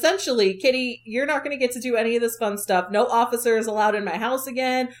 Essentially, Kitty, you're not going to get to do any of this fun stuff. No officer is allowed in my house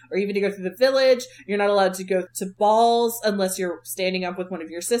again, or even to go through the village. You're not allowed to go to balls unless you're standing up with one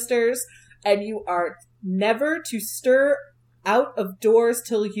of your sisters. And you are never to stir out of doors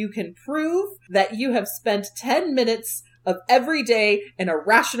till you can prove that you have spent 10 minutes of every day in a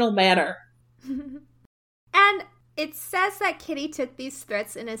rational manner. And it says that Kitty took these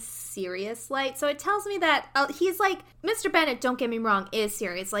threats in a serious light. So it tells me that he's like, Mr. Bennet, don't get me wrong, is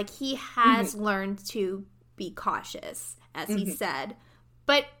serious. Like, he has learned to be cautious, as he said.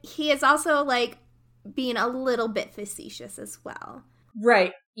 But he is also, like, being a little bit facetious as well.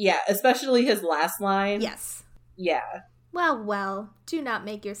 Right. Yeah. Especially his last line. Yes. Yeah. Well, do not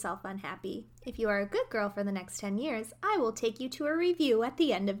make yourself unhappy. If you are a good girl for the next 10 years, I will take you to a review at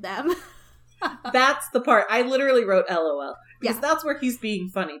the end of them. That's the part. I literally wrote LOL. Because that's where he's being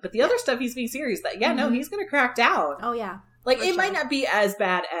funny. But the other stuff, he's being serious. That no, he's going to crack down. Oh, yeah. Like, it might not be as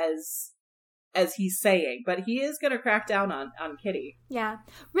bad as he's saying, but he is going to crack down on Kitty. Yeah.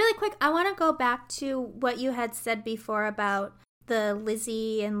 Really quick, I want to go back to what you had said before about the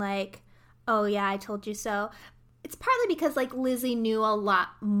Lizzie and, like, oh, yeah, I told you so. It's partly because, like, Lizzie knew a lot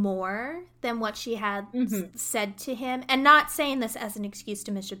more than what she had said to him. And not saying this as an excuse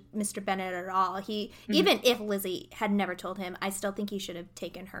to Mr. Bennet at all. Even if Lizzie had never told him, I still think he should have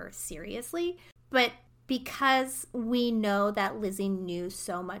taken her seriously. But because we know that Lizzie knew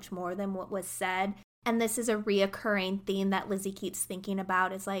so much more than what was said, and this is a reoccurring theme that Lizzie keeps thinking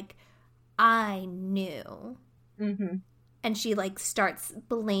about, is like, I knew. Mm-hmm. And she, like, starts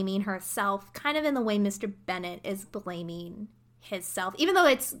blaming herself, kind of in the way Mr. Bennet is blaming himself. Even though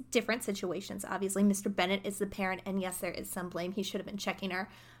it's different situations, obviously. Mr. Bennet is the parent, and yes, there is some blame. He should have been checking her.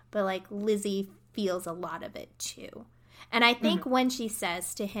 But, like, Lizzie feels a lot of it, too. And I think when she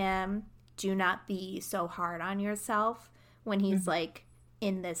says to him, do not be so hard on yourself, when he's, like,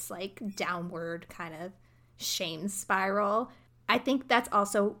 in this, like, downward kind of shame spiral, I think that's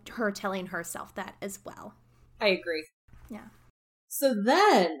also her telling herself that as well. I agree. Yeah. So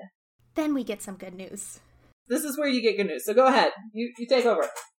then we get some good news. This is where you get good news. So go ahead. You take over.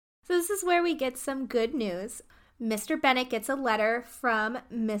 So this is where we get some good news. Mr. Bennet gets a letter from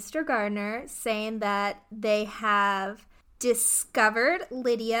Mr. Gardner saying that they have discovered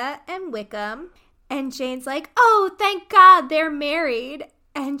Lydia and Wickham. And Jane's like, oh, thank God they're married.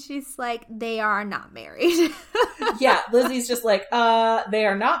 And she's like, they are not married. Yeah, Lizzie's just like, they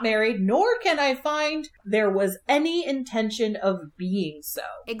are not married, nor can I find there was any intention of being so.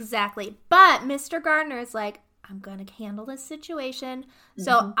 Exactly. But Mr. Gardner is like, I'm going to handle this situation.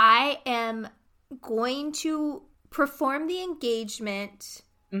 So I am going to perform the engagement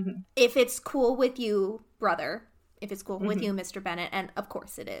if it's cool with you, brother. If it's cool with you, Mr. Bennet. And of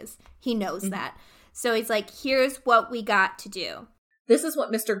course it is. He knows that. So he's like, here's what we got to do. This is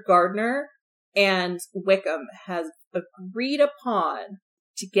what Mr. Gardner and Wickham has agreed upon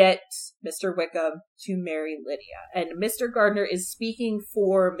to get Mr. Wickham to marry Lydia. And Mr. Gardner is speaking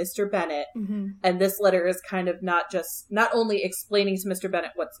for Mr. Bennet. And this letter is kind of not only explaining to Mr.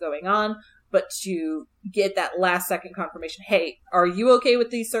 Bennet what's going on, but to get that last second confirmation. Hey, are you okay with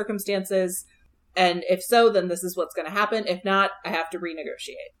these circumstances? And if so, then this is what's going to happen. If not, I have to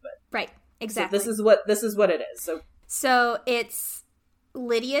renegotiate. But right, exactly. So this is what it is. So it's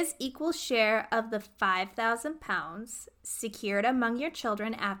Lydia's equal share of the £5,000 secured among your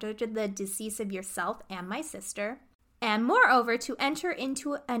children after the decease of yourself and my sister, and moreover to enter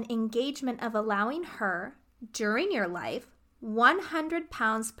into an engagement of allowing her, during your life,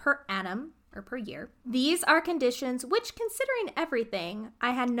 £100 per annum, or per year. These are conditions which, considering everything,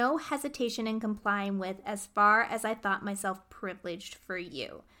 I had no hesitation in complying with as far as I thought myself privileged for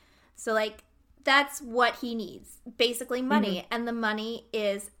you. So, like, that's what he needs. Basically money. And the money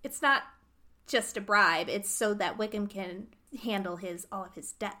is, it's not just a bribe. It's so that Wickham can handle all of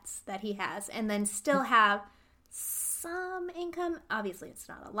his debts that he has and then still have some income. Obviously, it's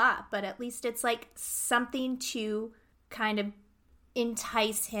not a lot, but at least it's like something to kind of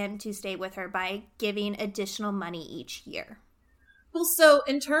entice him to stay with her by giving additional money each year. Well, so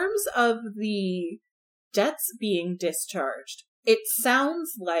in terms of the debts being discharged, it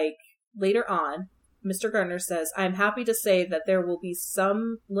sounds like later on, Mr. Gardner says, I'm happy to say that there will be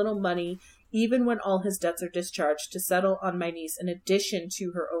some little money, even when all his debts are discharged, to settle on my niece in addition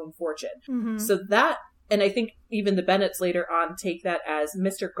to her own fortune. So that, and I think even the Bennets later on take that as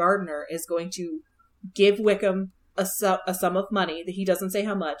Mr. Gardner is going to give Wickham a sum of money, that he doesn't say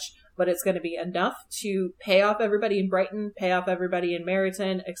how much, but it's going to be enough to pay off everybody in Brighton, pay off everybody in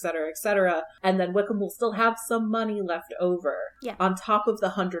Meryton, etc., and then Wickham will still have some money left over on top of the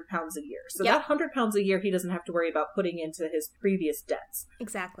 £100 a year. So that £100 a year he doesn't have to worry about putting into his previous debts.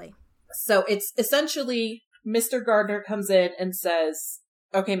 Exactly. So it's essentially Mr. Gardner comes in and says,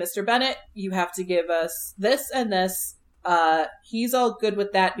 okay, Mr. Bennet, you have to give us this and this. He's all good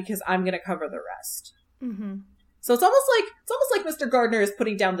with that because I'm going to cover the rest. So it's almost like Mr. Gardner is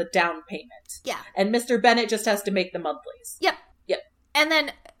putting down the down payment. Yeah. And Mr. Bennet just has to make the monthlies. Yep. And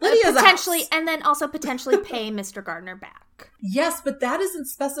then potentially pay Mr. Gardner back. Yes, but that isn't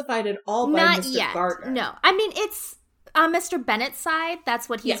specified at all by Mr. Gardner. No. I mean, it's on Mr. Bennet's side. That's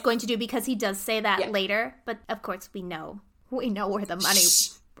what he's going to do because he does say that later. But of course, we know where the money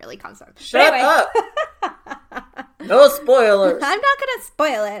really comes from. Shut up. No spoilers. I'm not going to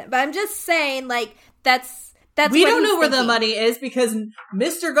spoil it, but I'm just saying, like, that's we don't know where the money is because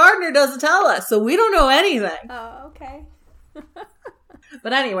Mr. Gardner doesn't tell us, so we don't know anything. Oh, okay.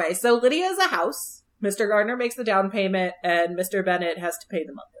 But anyway, so Lydia is a house. Mr. Gardner makes the down payment, and Mr. Bennet has to pay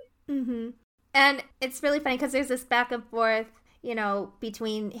the monthly. And it's really funny because there's this back and forth,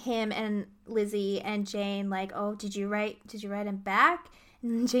 between him and Lizzie and Jane. Like, oh, did you write him back?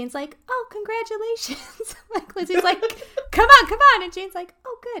 And Jane's like, oh, congratulations. Like, Lizzie's like, come on. And Jane's like,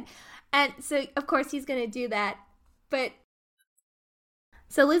 oh, good. And so, of course, he's going to do that. But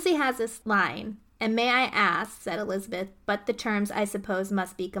so Lizzie has this line, And may I ask, said Elizabeth, but the terms I suppose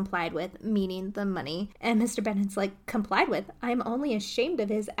must be complied with, meaning the money. And Mr. Bennet's like, complied with? I'm only ashamed of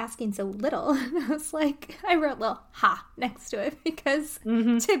his asking so little. And I was like, I wrote a little ha next to it because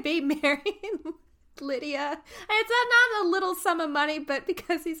to be marrying Lydia, it's not a little sum of money, but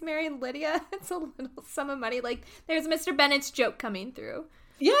because he's marrying Lydia, it's a little sum of money. Like, there's Mr. Bennet's joke coming through.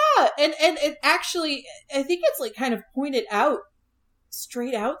 Yeah, and it actually, I think it's like kind of pointed out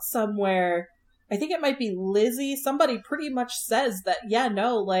straight out somewhere. I think it might be Lizzie. Somebody pretty much says that, yeah,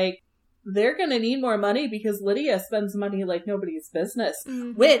 no, like, they're going to need more money because Lydia spends money like nobody's business.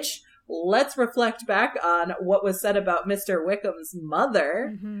 Mm-hmm. Which, let's reflect back on what was said about Mr. Wickham's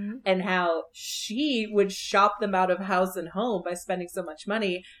mother and how she would shop them out of house and home by spending so much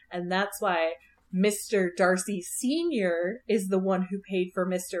money. And that's why Mr. Darcy Sr. is the one who paid for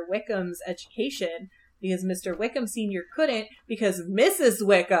Mr. Wickham's education, because Mr. Wickham Sr. couldn't, because Mrs.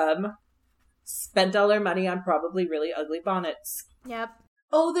 Wickham spent all her money on probably really ugly bonnets. Yep.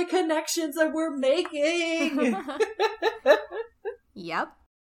 Oh, the connections that we're making! Yep.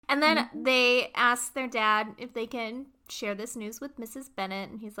 And then they ask their dad if they can share this news with Mrs. Bennet,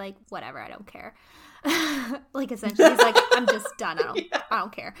 and he's like, whatever, I don't care. Like, essentially, he's like, I'm just done, I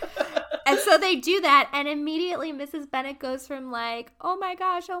don't care. And so they do that, and immediately Mrs. Bennet goes from like, oh my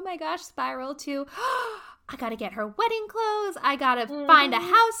gosh, spiral to, I gotta get her wedding clothes, I gotta find a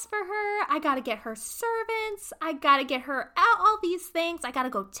house for her, I gotta get her servants, I gotta get her out, all these things, I gotta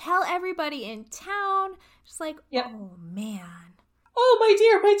go tell everybody in town. Just like, oh man. Oh, my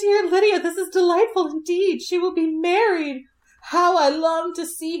dear Lydia, this is delightful indeed. She will be married. How I long to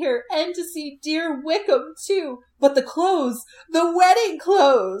see her, and to see dear Wickham, too. But the clothes, the wedding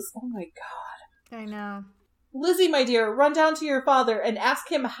clothes. Oh, my God. I know. Lizzie, my dear, run down to your father and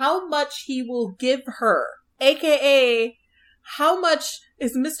ask him how much he will give her. AKA, how much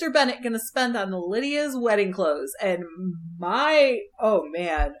is Mr. Bennet going to spend on Lydia's wedding clothes? And oh,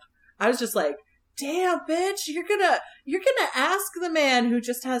 man. I was just like, damn, bitch, you're gonna ask the man who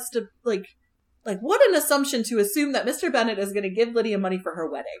just has to, like, what an assumption to assume that Mr. Bennet is gonna give Lydia money for her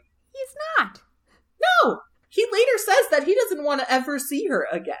wedding. He's not. No! He later says that he doesn't want to ever see her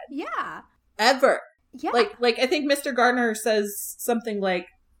again. Yeah. Ever. Yeah. Like, I think Mr. Gardner says something like,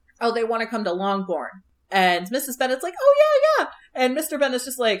 oh, they want to come to Longbourn. And Mrs. Bennet's like, oh, yeah. And Mr. Bennet's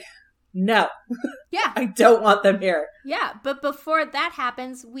just like, no. Yeah. I don't want them here. Yeah, but before that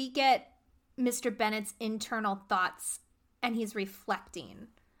happens, we get Mr. Bennet's internal thoughts, and he's reflecting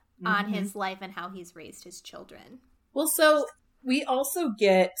on his life and how he's raised his children. Well, so we also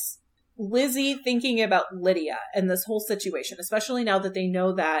get Lizzie thinking about Lydia and this whole situation, especially now that they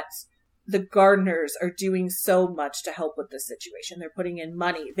know that the Gardners are doing so much to help with this situation. They're putting in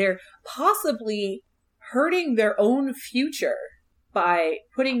money. They're possibly hurting their own future by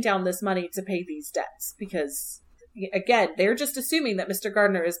putting down this money to pay these debts, because again, they're just assuming that Mr.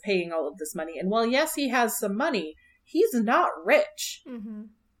 Gardner is paying all of this money. And while, yes, he has some money, he's not rich. Mm-hmm.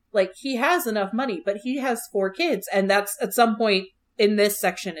 Like, he has enough money, but he has 4 kids. And that's, at some point in this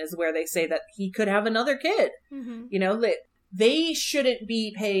section, is where they say that he could have another kid. Mm-hmm. You know, that they shouldn't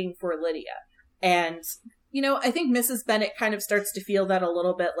be paying for Lydia. And, you know, I think Mrs. Bennet kind of starts to feel that a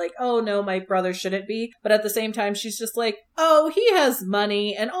little bit, like, oh no, my brother shouldn't be. But at the same time, she's just like, oh, he has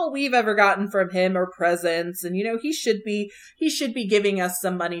money, and all we've ever gotten from him are presents. And, you know, he should be giving us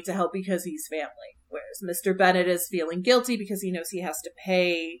some money to help because he's family. Whereas Mr. Bennet is feeling guilty because he knows he has to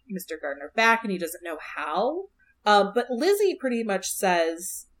pay Mr. Gardner back and he doesn't know how. But Lizzie pretty much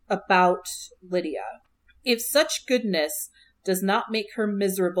says about Lydia, if such goodness does not make her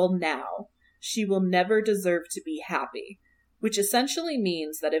miserable now, she will never deserve to be happy. Which essentially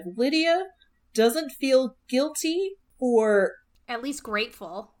means that if Lydia doesn't feel guilty for... at least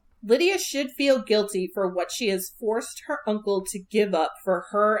grateful. Lydia should feel guilty for what she has forced her uncle to give up for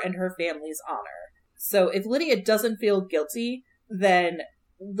her and her family's honor. So if Lydia doesn't feel guilty, then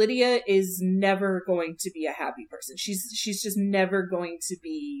Lydia is never going to be a happy person. She's just never going to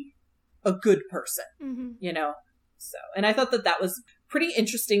be a good person, you know? So, and I thought that was a pretty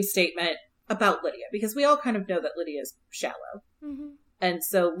interesting statement about Lydia, because we all kind of know that Lydia is shallow. Mm-hmm. And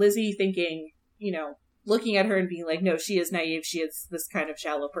so Lizzie thinking, you know, looking at her and being like, no, she is naive. She is this kind of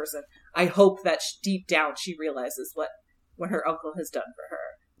shallow person. I hope that deep down she realizes what her uncle has done for her.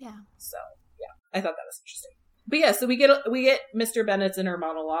 Yeah. So, yeah, I thought that was interesting. But yeah, so we get Mr. Bennet's inner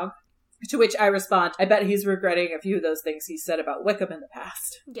monologue, to which I respond, I bet he's regretting a few of those things he said about Wickham in the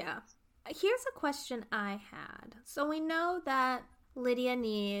past. Yeah. Here's a question I had. So we know that Lydia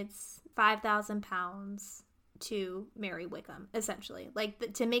needs £5,000 to marry Wickham, essentially.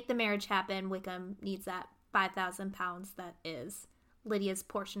 Like, to make the marriage happen, Wickham needs that £5,000 that is Lydia's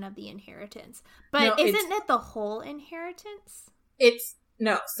portion of the inheritance. But isn't it the whole inheritance?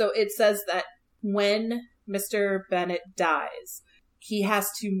 So it says that when Mr. Bennet dies, he has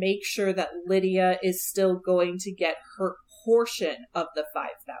to make sure that Lydia is still going to get her portion of the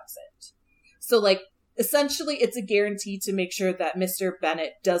 5,000. So, like, essentially it's a guarantee to make sure that Mr.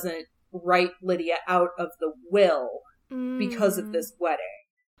 Bennet doesn't write Lydia out of the will because of this wedding.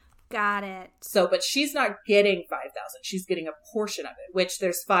 Got it. So, but she's not getting 5,000. She's getting a portion of it, which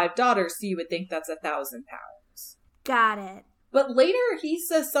there's 5 daughters, so you would think that's £1,000. Got it. But later he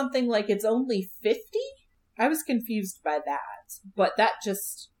says something like it's only 50? I was confused by that, but that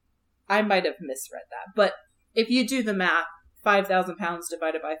just, I might have misread that. But if you do the math, £5,000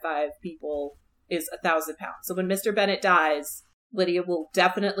 divided by 5 people is £1,000. So when Mr. Bennet dies, Lydia will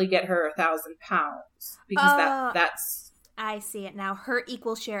definitely get her £1,000 because that's. I see it now. Her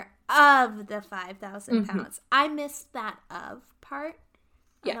equal share of the £5,000. I missed that "of" part.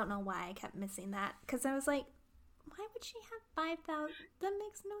 Yeah. I don't know why I kept missing that because I was like, why would she have 5,000? That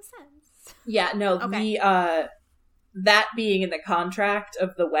makes no sense. Yeah, no. Okay. That being in the contract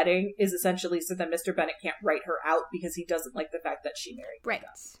of the wedding is essentially so that Mr. Bennet can't write her out because he doesn't like the fact that she married. Right.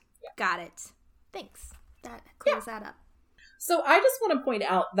 Yeah. Got it. Thanks. That clears that up. So I just want to point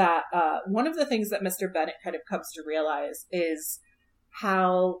out that one of the things that Mr. Bennet kind of comes to realize is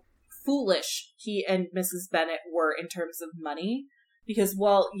how foolish he and Mrs. Bennet were in terms of money. Because,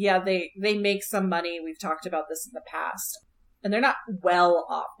 well, yeah, they make some money. We've talked about this in the past. And they're not well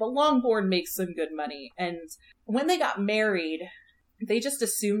off. But Longbourn makes some good money. And when they got married, they just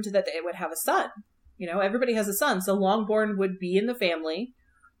assumed that they would have a son. You know, everybody has a son. So Longbourn would be in the family.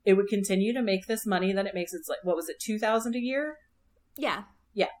 It would continue to make this money that it makes. It's like, what was it, $2,000 a year? Yeah.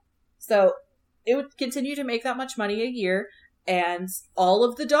 Yeah. So it would continue to make that much money a year. And all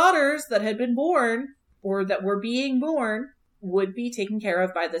of the daughters that had been born or that were being born would be taken care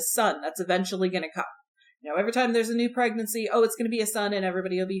of by this son that's eventually going to come. You know, every time there's a new pregnancy, it's going to be a son and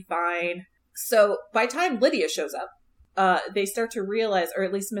everybody will be fine. So by the time Lydia shows up, they start to realize, or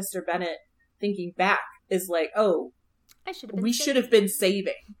at least Mr. Bennet thinking back is like, we should have been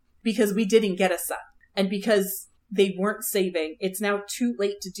saving because we didn't get a son. And because they weren't saving, it's now too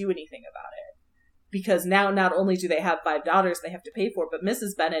late to do anything about it. Because now not only do they have 5 daughters they have to pay for, but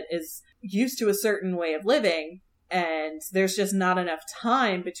Mrs. Bennet is used to a certain way of living. And there's just not enough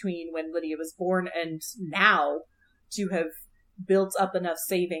time between when Lydia was born and now to have built up enough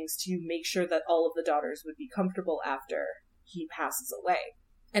savings to make sure that all of the daughters would be comfortable after he passes away.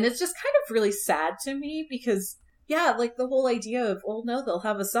 And it's just kind of really sad to me because, yeah, like the whole idea of, well, no, they'll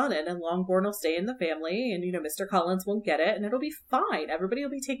have a son and Longbourn will stay in the family and, you know, Mr. Collins won't get it and it'll be fine. Everybody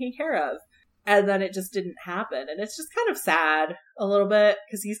will be taken care of. And then it just didn't happen. And it's just kind of sad a little bit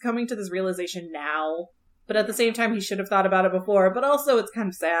because he's coming to this realization now. But at the same time, he should have thought about it before. But also, it's kind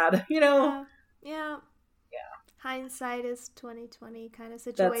of sad, you know? Yeah. Hindsight is 20/20 kind of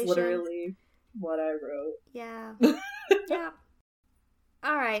situation. That's literally what I wrote. Yeah. Yeah.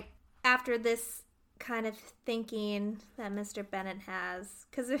 All right. After this kind of thinking that Mr. Bennet has,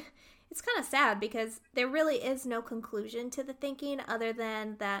 because it's kind of sad because there really is no conclusion to the thinking other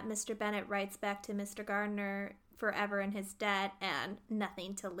than that Mr. Bennet writes back to Mr. Gardner forever in his debt and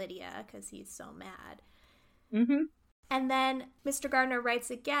nothing to Lydia because he's so mad. Mm-hmm. And then Mr. Gardner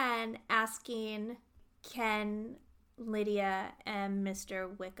writes again asking, can Lydia and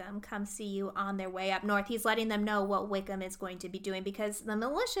Mr. Wickham come see you on their way up north? He's letting them know what Wickham is going to be doing because the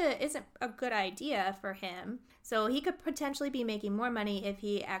militia isn't a good idea for him. So he could potentially be making more money if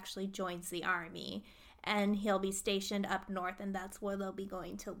he actually joins the army. And he'll be stationed up north and that's where they'll be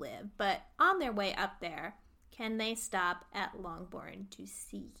going to live. But on their way up there, can they stop at Longbourn to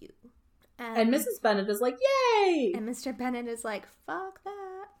see you? And Mrs. Bennet is like, yay! And Mr. Bennet is like, fuck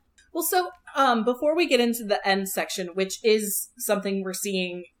that. Well, so, before we get into the end section, which is something we're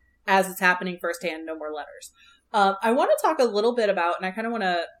seeing as it's happening firsthand, no more letters, I want to talk a little bit about, and I kind of want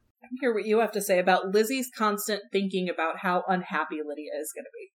to hear what you have to say about Lizzie's constant thinking about how unhappy Lydia is going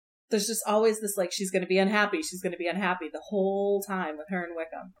to be. There's just always this, like, she's going to be unhappy the whole time with her and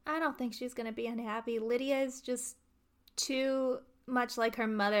Wickham. I don't think she's going to be unhappy. Lydia is just too much like her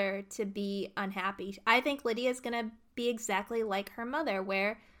mother to be unhappy. I think Lydia is going to be exactly like her mother,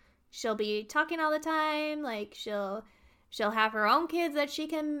 where she'll be talking all the time, like she'll have her own kids that she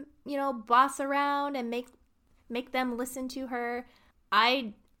can, you know, boss around and make them listen to her.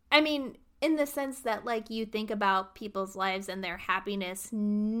 I mean, in the sense that, like, you think about people's lives and their happiness,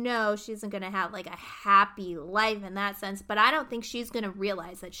 no, she isn't going to have, like, a happy life in that sense, but I don't think she's going to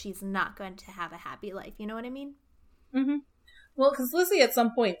realize that she's not going to have a happy life. You know what I mean? Mm-hmm. Well, because Lizzie at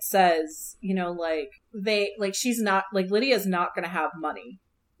some point says, she's not, Lydia's not going to have money,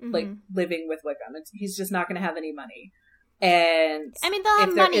 living with Wickham. He's just not going to have any money. And I mean, they'll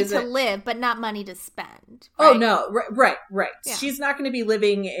have money to live, but not money to spend. Right? Oh, no. Right. Yeah. She's not going to be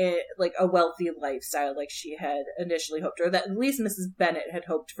living a wealthy lifestyle like she had initially hoped, or that at least Mrs. Bennet had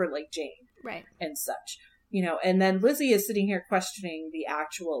hoped for, Jane. Right. And such. And then Lizzie is sitting here questioning the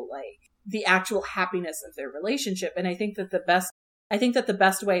actual happiness of their relationship. And I think that the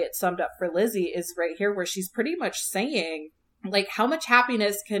best way it's summed up for Lizzie is right here, where she's pretty much saying, how much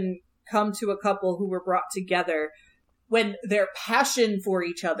happiness can come to a couple who were brought together when their passion for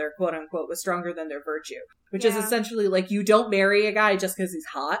each other, quote unquote, was stronger than their virtue, which is essentially you don't marry a guy just because he's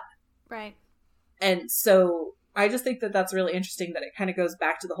hot. Right. And so I just think that that's really interesting, that it kind of goes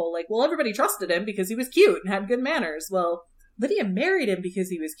back to the whole, everybody trusted him because he was cute and had good manners. Well, Lydia married him because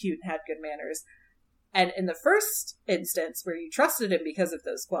he was cute and had good manners. And in the first instance, where you trusted him because of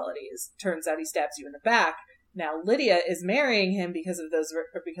those qualities, turns out he stabs you in the back. Now Lydia is marrying him because of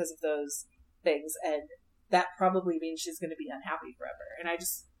those things, and that probably means she's going to be unhappy forever. And I thought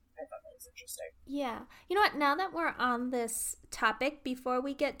that was interesting. Yeah. You know what? Now that we're on this topic, before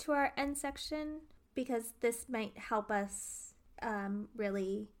we get to our end section, because this might help us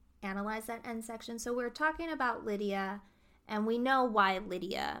really analyze that end section. So we're talking about Lydia, and we know why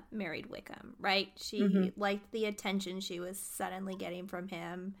Lydia married Wickham, right? She liked the attention she was suddenly getting from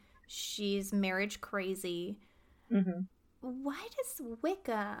him. She's marriage crazy. Mm-hmm. Why does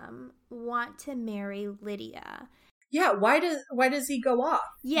Wickham want to marry Lydia? Yeah, why does he go off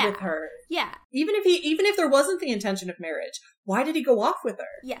with her? Yeah. Even if there wasn't the intention of marriage, why did he go off with her?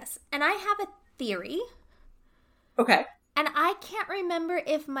 Yes. And I have a theory. Okay. And I can't remember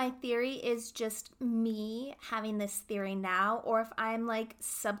if my theory is just me having this theory now, or if I'm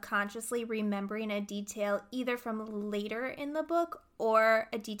subconsciously remembering a detail either from later in the book or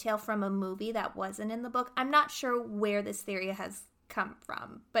a detail from a movie that wasn't in the book. I'm not sure where this theory has come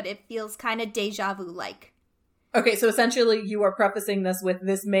from, but it feels kind of deja vu-like. Okay, so essentially you are prefacing this with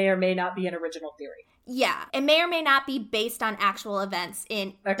this may or may not be an original theory. Yeah, it may or may not be based on actual events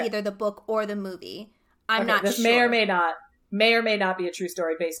in either the book or the movie. I'm not this sure. May or may not be a true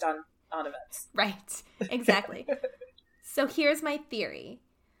story based on events. Right, exactly. So here's my theory.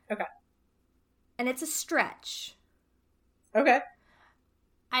 Okay. And it's a stretch. Okay.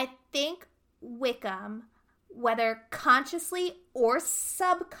 I think Wickham, whether consciously or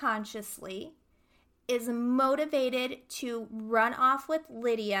subconsciously, is motivated to run off with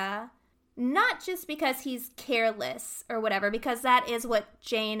Lydia, not just because he's careless or whatever, because that is what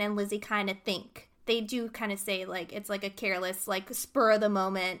Jane and Lizzie kind of think. They do kind of say, it's a careless, spur of the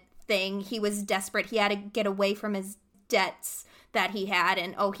moment thing. He was desperate. He had to get away from his debts that he had.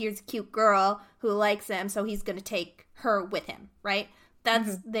 And, here's a cute girl who likes him, so he's going to take her with him, right?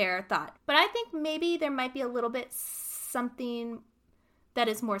 That's their thought. But I think maybe there might be a little bit something that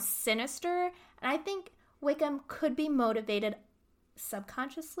is more sinister. And I think Wickham could be motivated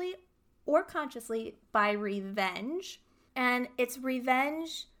subconsciously or consciously by revenge. And it's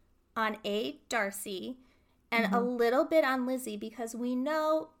revenge on Darcy and a little bit on Lizzie, because we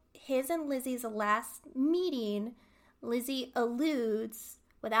know his and Lizzie's last meeting, Lizzie alludes,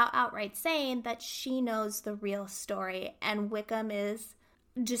 without outright saying, that she knows the real story, and Wickham is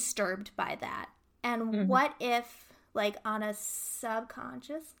disturbed by that. And what if, on a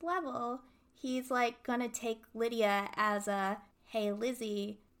subconscious level, he's, gonna take Lydia as a, hey,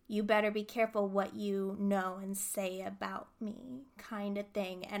 Lizzie, you better be careful what you know and say about me kind of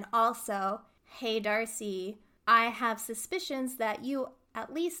thing. And also, hey, Darcy, I have suspicions that you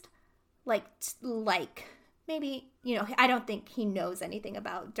at least maybe, I don't think he knows anything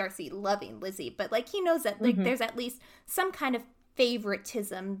about Darcy loving Lizzie, but he knows that there's at least some kind of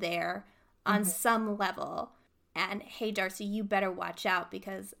favoritism there on some level. And hey, Darcy, you better watch out,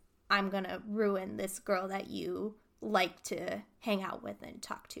 because I'm going to ruin this girl that you like to hang out with and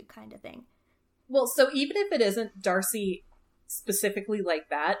talk to kind of thing. Well, so even if it isn't Darcy specifically like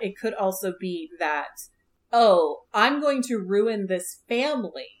that, it could also be that, I'm going to ruin this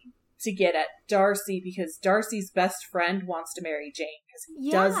family to get at Darcy because Darcy's best friend wants to marry Jane, because he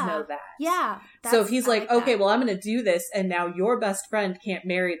does know that. Yeah. So if he's well, I'm going to do this, and now your best friend can't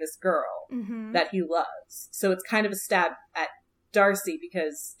marry this girl that he loves. So it's kind of a stab at Darcy,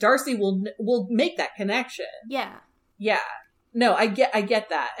 because Darcy will make that connection. Yeah. Yeah. No, I get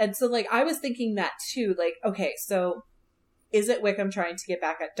that. And so I was thinking that too, okay, so is it Wickham trying to get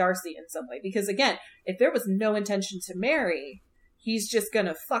back at Darcy in some way? Because again, if there was no intention to marry, he's just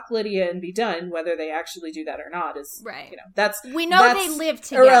gonna fuck Lydia and be done. Whether they actually do that or not is, right. You know, that's we know that's they live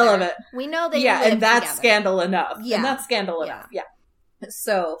together. Irrelevant. We know they live and that's together. Scandal enough. Yeah, and that's scandal enough. Yeah.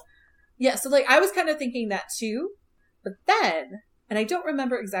 So like I was kind of thinking that too, but then, and I don't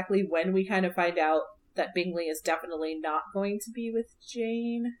remember exactly when we kind of find out that Bingley is definitely not going to be with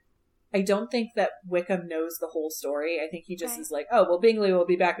Jane. I don't think that Wickham knows the whole story. I think he just is like, oh, well, Bingley will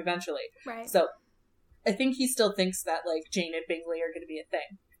be back eventually. Right. So I think he still thinks that, like, Jane and Bingley are going to be a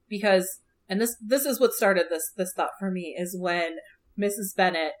thing. Because, and this is what started this thought for me, is when Mrs.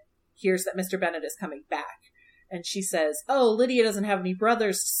 Bennet hears that Mr. Bennet is coming back. And she says, oh, Lydia doesn't have any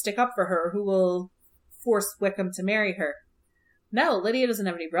brothers to stick up for her who will force Wickham to marry her. No, Lydia doesn't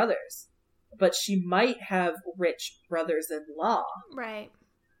have any brothers. But she might have rich brothers-in-law. Right.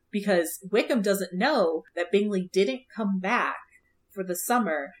 Because Wickham doesn't know that Bingley didn't come back for the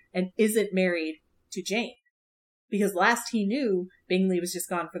summer and isn't married to Jane. Because last he knew, Bingley was just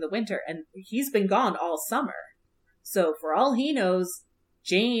gone for the winter, and he's been gone all summer. So for all he knows,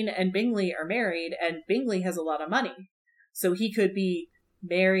 Jane and Bingley are married, and Bingley has a lot of money. So he could be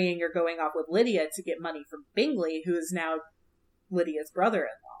marrying or going off with Lydia to get money from Bingley, who is now Lydia's brother-in-law.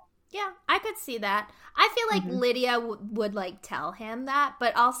 Yeah, I could see that. I feel like Lydia would like tell him that,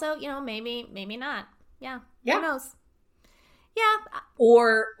 but also, you know, maybe not. Yeah. Who knows? Yeah.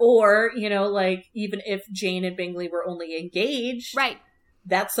 Or, you know, like, even if Jane and Bingley were only engaged. Right.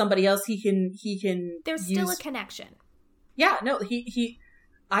 That's somebody else he can There's still a connection. Yeah, no,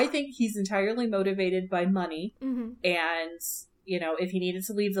 I think he's entirely motivated by money. Mm-hmm. And, you know, if he needed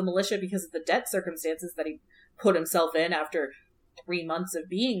to leave the militia because of the debt circumstances that he put himself in after 3 months of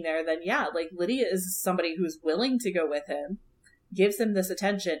being there, then yeah, like, Lydia is somebody who's willing to go with him, gives him this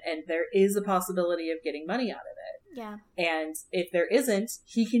attention, and there is a possibility of getting money out of it. Yeah. And if there isn't,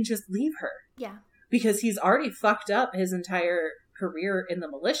 he can just leave her. Yeah. Because he's already fucked up his entire career in the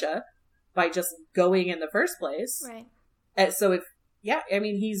militia by just going in the first place. Right. And so if, yeah, I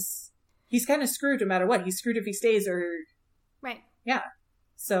mean, he's kind of screwed no matter what. He's screwed if he stays or... Right. Yeah.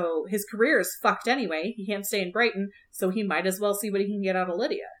 So his career is fucked anyway. He can't stay in Brighton, so he might as well see what he can get out of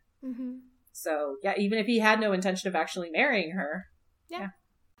Lydia. Mm-hmm. So, yeah, even if he had no intention of actually marrying her. Yeah.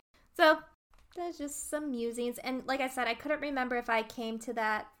 So, there's just some musings. And like I said, I couldn't remember if I came to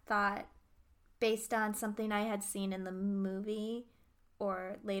that thought based on something I had seen in the movie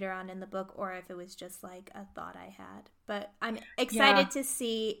or later on in the book, or if it was just like a thought I had. But I'm excited to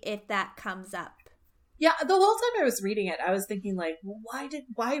see if that comes up. Yeah, the whole time I was reading it, I was thinking, like,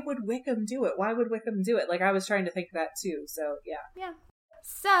 why would Wickham do it? Why would Wickham do it? Like, I was trying to think that too, so, yeah. Yeah.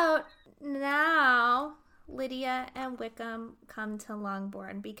 So, now, Lydia and Wickham come to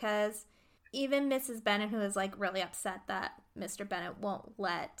Longbourn, because even Mrs. Bennet, who is, like, really upset that Mr. Bennet won't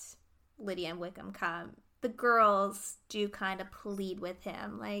let Lydia and Wickham come, the girls do kind of plead with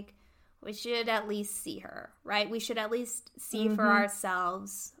him, like, we should at least see her, right? We should at least see for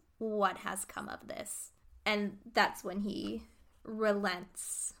ourselves what has come of this. And that's when he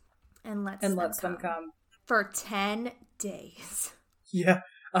relents and lets them come. For 10 days. Yeah,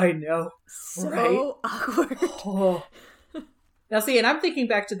 I know. So right? awkward. Oh. Now see, and I'm thinking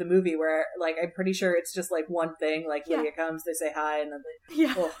back to the movie where, like, I'm pretty sure it's just, like, one thing. Like, Lydia comes, they say hi, and then they...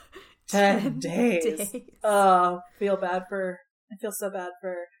 10 days. Oh, I feel so bad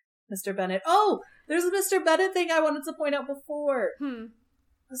for Mr. Bennet. Oh, there's a Mr. Bennet thing I wanted to point out before.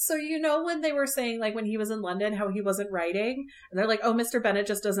 So, you know, when they were saying, like, when he was in London, how he wasn't writing, and they're like, oh, Mr. Bennet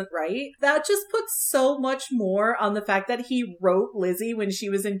just doesn't write? That just puts so much more on the fact that he wrote Lizzie when she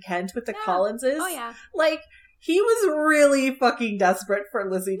was in Kent with the Collinses. Oh, yeah. Like, he was really fucking desperate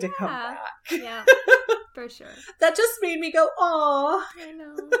for Lizzie to come back. Yeah, for sure. That just made me go, aw. I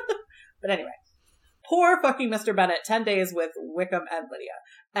know. But anyway, poor fucking Mr. Bennet, 10 days with Wickham and Lydia.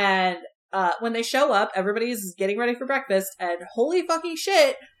 And when they show up, everybody's getting ready for breakfast, and holy fucking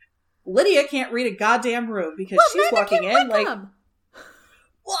shit, Lydia can't read a goddamn room because she's walking in like...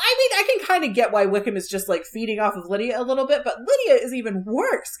 Well, I mean, I can kind of get why Wickham is just, like, feeding off of Lydia a little bit, but Lydia is even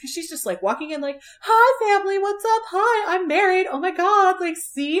worse, because she's just, like, walking in like, hi, family, what's up? Hi, I'm married. Oh my god, like,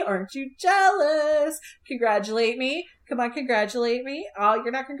 see, aren't you jealous? Congratulate me. Come on, congratulate me. Oh,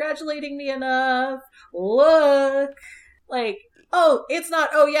 you're not congratulating me enough. Look. Like, oh, it's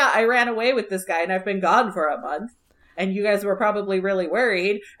not, oh yeah, I ran away with this guy and I've been gone for a month. And you guys were probably really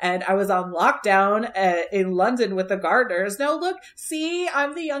worried. And I was on lockdown in London with the Gardners. No, look, see,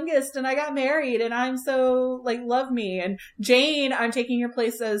 I'm the youngest and I got married and I'm so, like, love me. And Jane, I'm taking your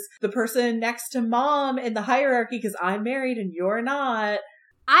place as the person next to mom in the hierarchy because I'm married and you're not.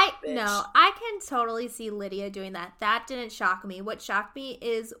 I can totally see Lydia doing that. That didn't shock me. What shocked me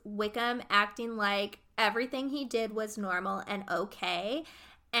is Wickham acting like everything he did was normal and okay.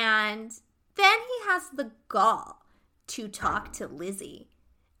 And then he has the gall to talk to Lizzie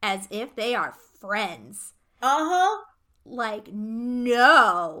as if they are friends. Uh-huh. Like,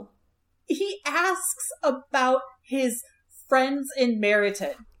 no. He asks about his friends in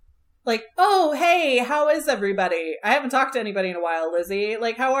Meryton. Like, oh, hey, how is everybody? I haven't talked to anybody in a while, Lizzie.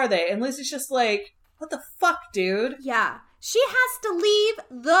 Like, how are they? And Lizzie's just like, what the fuck, dude? Yeah. She has to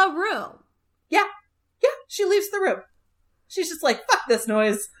leave the room. Yeah. Yeah, she leaves the room. She's just like, fuck this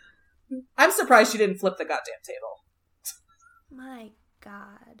noise. I'm surprised she didn't flip the goddamn table. My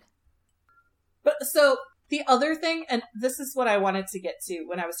God. But so the other thing, and this is what I wanted to get to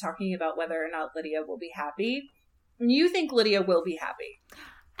when I was talking about whether or not Lydia will be happy. You think Lydia will be happy?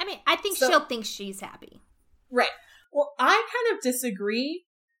 I mean, I think she'll think she's happy. Right. Well, I kind of disagree.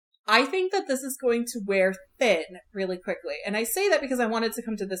 I think that this is going to wear thin really quickly. And I say that because I wanted to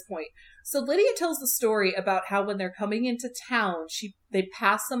come to this point. So Lydia tells the story about how when they're coming into town, they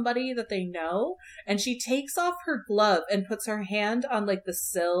pass somebody that they know, and she takes off her glove and puts her hand on like the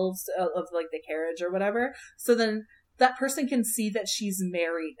sills of like the carriage or whatever. So then that person can see that she's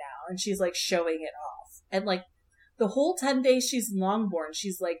married now, and she's like showing it off. And like the whole 10 days she's in Longbourn,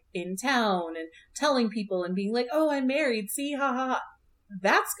 she's like in town and telling people and being like, oh, I'm married. See, ha ha.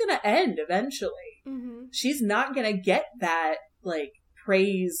 That's going to end eventually. Mm-hmm. She's not going to get that, like,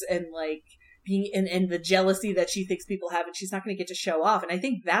 praise and, like, being in the jealousy that she thinks people have, and she's not going to get to show off. And I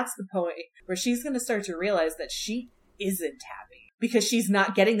think that's the point where she's going to start to realize that she isn't happy because she's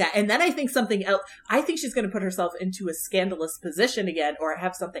not getting that. And then I think something else, I think she's going to put herself into a scandalous position again, or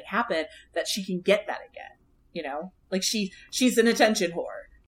have something happen that she can get that again. You know? Like, she's an attention whore.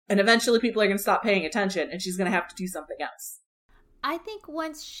 And eventually people are going to stop paying attention, and she's going to have to do something else. I think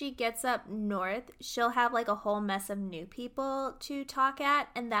once she gets up north, she'll have like a whole mess of new people to talk at,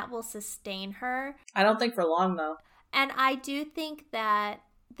 and that will sustain her. I don't think for long, though. And I do think that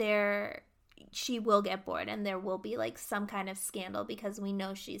she will get bored, and there will be like some kind of scandal because we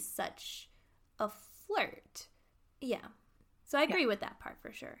know she's such a flirt. Yeah. So I agree with that part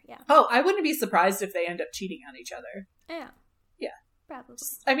for sure. Yeah. Oh, I wouldn't be surprised if they end up cheating on each other. Yeah. Yeah. Probably.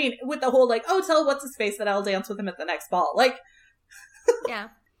 I mean, with the whole like, oh, tell what's his face that I'll dance with him at the next ball. Like, yeah.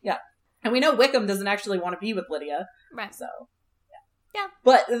 Yeah. And we know Wickham doesn't actually want to be with Lydia. Right. So, yeah.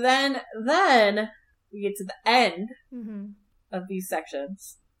 But then we get to the end mm-hmm. of these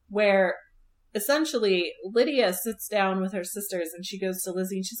sections where essentially Lydia sits down with her sisters and she goes to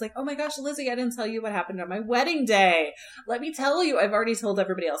Lizzie and she's like, oh my gosh, Lizzie, I didn't tell you what happened on my wedding day. Let me tell you. I've already told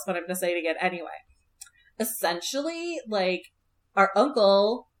everybody else, but I'm going to say it again anyway. Essentially, like, our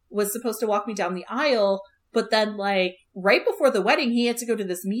uncle was supposed to walk me down the aisle, but then, like, right before the wedding, he had to go to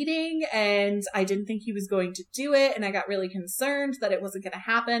this meeting, and I didn't think he was going to do it, and I got really concerned that it wasn't going to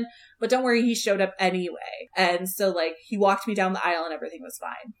happen. But don't worry, he showed up anyway. And so, like, he walked me down the aisle, and everything was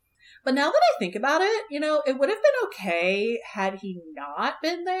fine. But now that I think about it, you know, it would have been okay had he not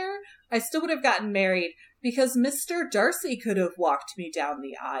been there. I still would have gotten married, because Mr. Darcy could have walked me down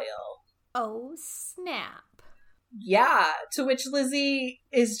the aisle. Oh, snap. Yeah, to which Lizzie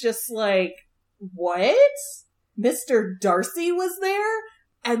is just like, what? Mr. Darcy was there?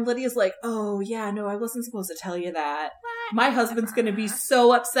 And Lydia's like, oh, yeah, no, I wasn't supposed to tell you that. What? My husband's going to be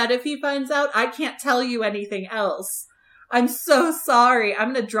so upset if he finds out. I can't tell you anything else. I'm so sorry.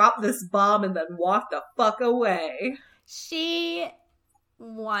 I'm going to drop this bomb and then walk the fuck away. She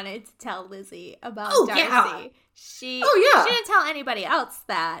wanted to tell Lizzie about Darcy. Yeah. She yeah. She didn't tell anybody else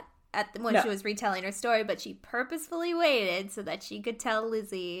that when she was retelling her story, but she purposefully waited so that she could tell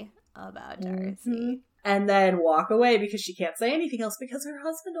Lizzie about Darcy. Mm-hmm. And then walk away because she can't say anything else because her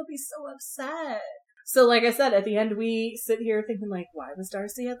husband will be so upset. So like I said, at the end we sit here thinking like, why was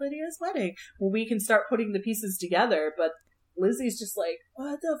Darcy at Lydia's wedding? Well, we can start putting the pieces together, but Lizzie's just like,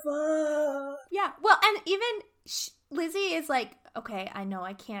 what the fuck? Yeah, well, and even Lizzie is like, okay, I know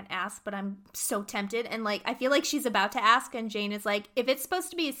I can't ask, but I'm so tempted. And like, I feel like she's about to ask, and Jane is like, if it's supposed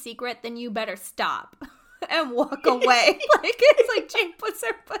to be a secret, then you better stop and walk away. Like, it's like Jane puts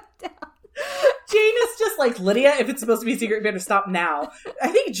her foot down. Jane is just like, Lydia, if it's supposed to be a secret, you better stop now. I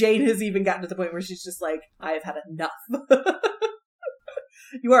think Jane has even gotten to the point where she's just like, I have had enough.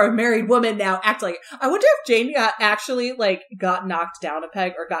 You are a married woman now. Act like it. I wonder if Jane actually like got knocked down a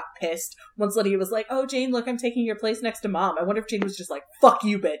peg or got pissed once Lydia was like, oh, Jane, look, I'm taking your place next to Mom. I wonder if Jane was just like, fuck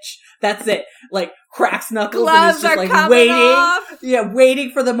you, bitch. That's it. Like, cracks knuckles Gloves and is just like waiting. Off. Yeah,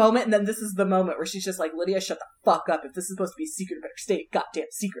 waiting for the moment. And then this is the moment where she's just like, Lydia, shut the fuck up. If this is supposed to be a secret, it better stay a goddamn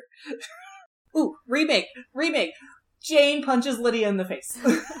secret. Ooh, remake. Jane punches Lydia in the face.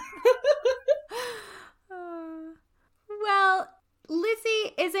 Well,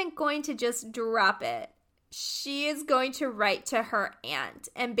 Lizzie isn't going to just drop it. She is going to write to her aunt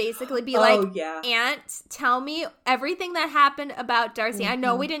and basically be Aunt, tell me everything that happened about Darcy. I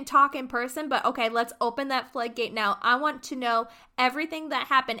know we didn't talk in person, but okay, let's open that floodgate now. I want to know everything that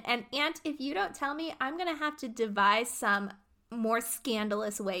happened. And Aunt, if you don't tell me, I'm going to have to devise some more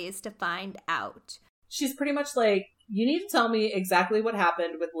scandalous ways to find out. She's pretty much like, you need to tell me exactly what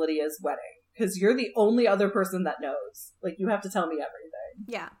happened with Lydia's wedding, because you're the only other person that knows. Like, you have to tell me everything.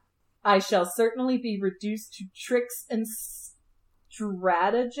 Yeah. I shall certainly be reduced to tricks and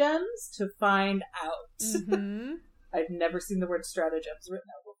stratagems to find out. Mm-hmm. I've never seen the word stratagems written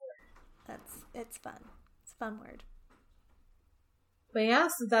out before. It's fun. It's a fun word. But yeah,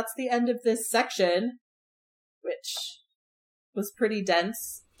 so that's the end of this section, which was pretty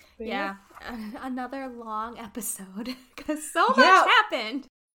dense. But yeah. Another long episode because so much happened.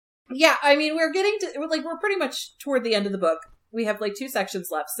 Yeah, I mean, we're pretty much toward the end of the book. We have 2 sections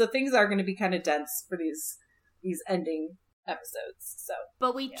left, so things are going to be kind of dense for these ending episodes. So,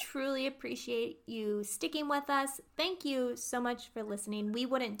 but we truly appreciate you sticking with us. Thank you so much for listening. We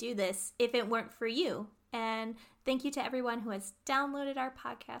wouldn't do this if it weren't for you. And thank you to everyone who has downloaded our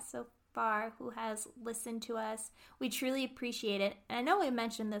podcast so far, who has listened to us. We truly appreciate it. And I know we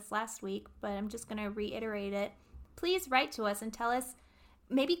mentioned this last week, but I'm just going to reiterate it. Please write to us and tell us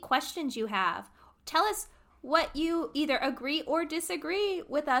maybe questions you have. Tell us what you either agree or disagree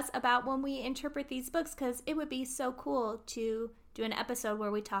with us about when we interpret these books, because it would be so cool to do an episode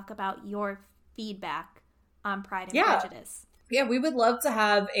where we talk about your feedback on Pride and Prejudice. Yeah, we would love to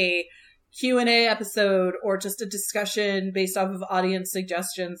have a Q&A episode or just a discussion based off of audience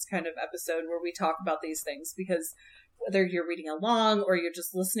suggestions kind of episode where we talk about these things, because whether you're reading along or you're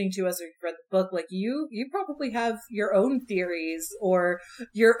just listening to us or you've read the book, you probably have your own theories or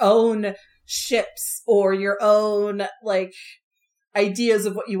your own ships or your own ideas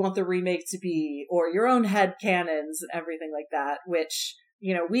of what you want the remake to be, or your own headcanons and everything like that, which,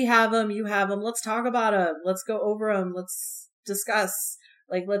 we have them, you have them. Let's talk about them. Let's go over them. Let's discuss.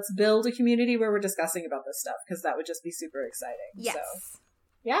 Let's build a community where we're discussing about this stuff, because that would just be super exciting. Yes. So,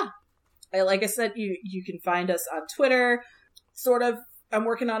 yeah. Like I said, you can find us on Twitter, sort of. I'm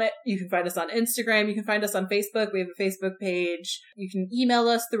working on it. You can find us on Instagram. You can find us on Facebook. We have a Facebook page. You can email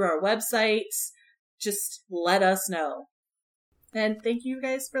us through our website. Just let us know. And thank you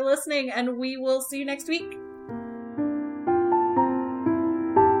guys for listening, and we will see you next week.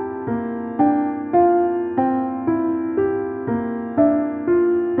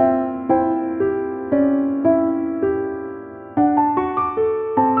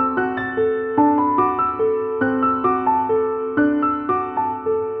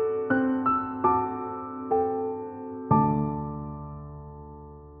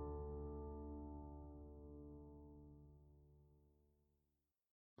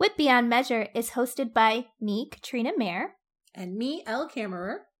 Wit Beyond Measure is hosted by me, Katrina Mayer. And me, Elle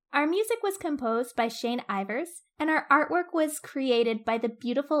Kammerer. Our music was composed by Shane Ivers, and our artwork was created by the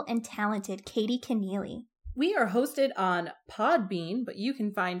beautiful and talented Katie Keneally. We are hosted on Podbean, but you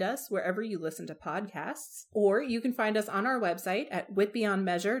can find us wherever you listen to podcasts. Or you can find us on our website at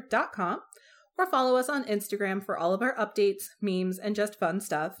witbeyondmeasure.com, or follow us on Instagram for all of our updates, memes, and just fun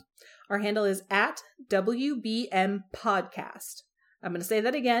stuff. Our handle is at WBM Podcast. I'm going to say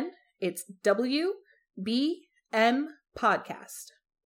that again. It's WBM Podcast.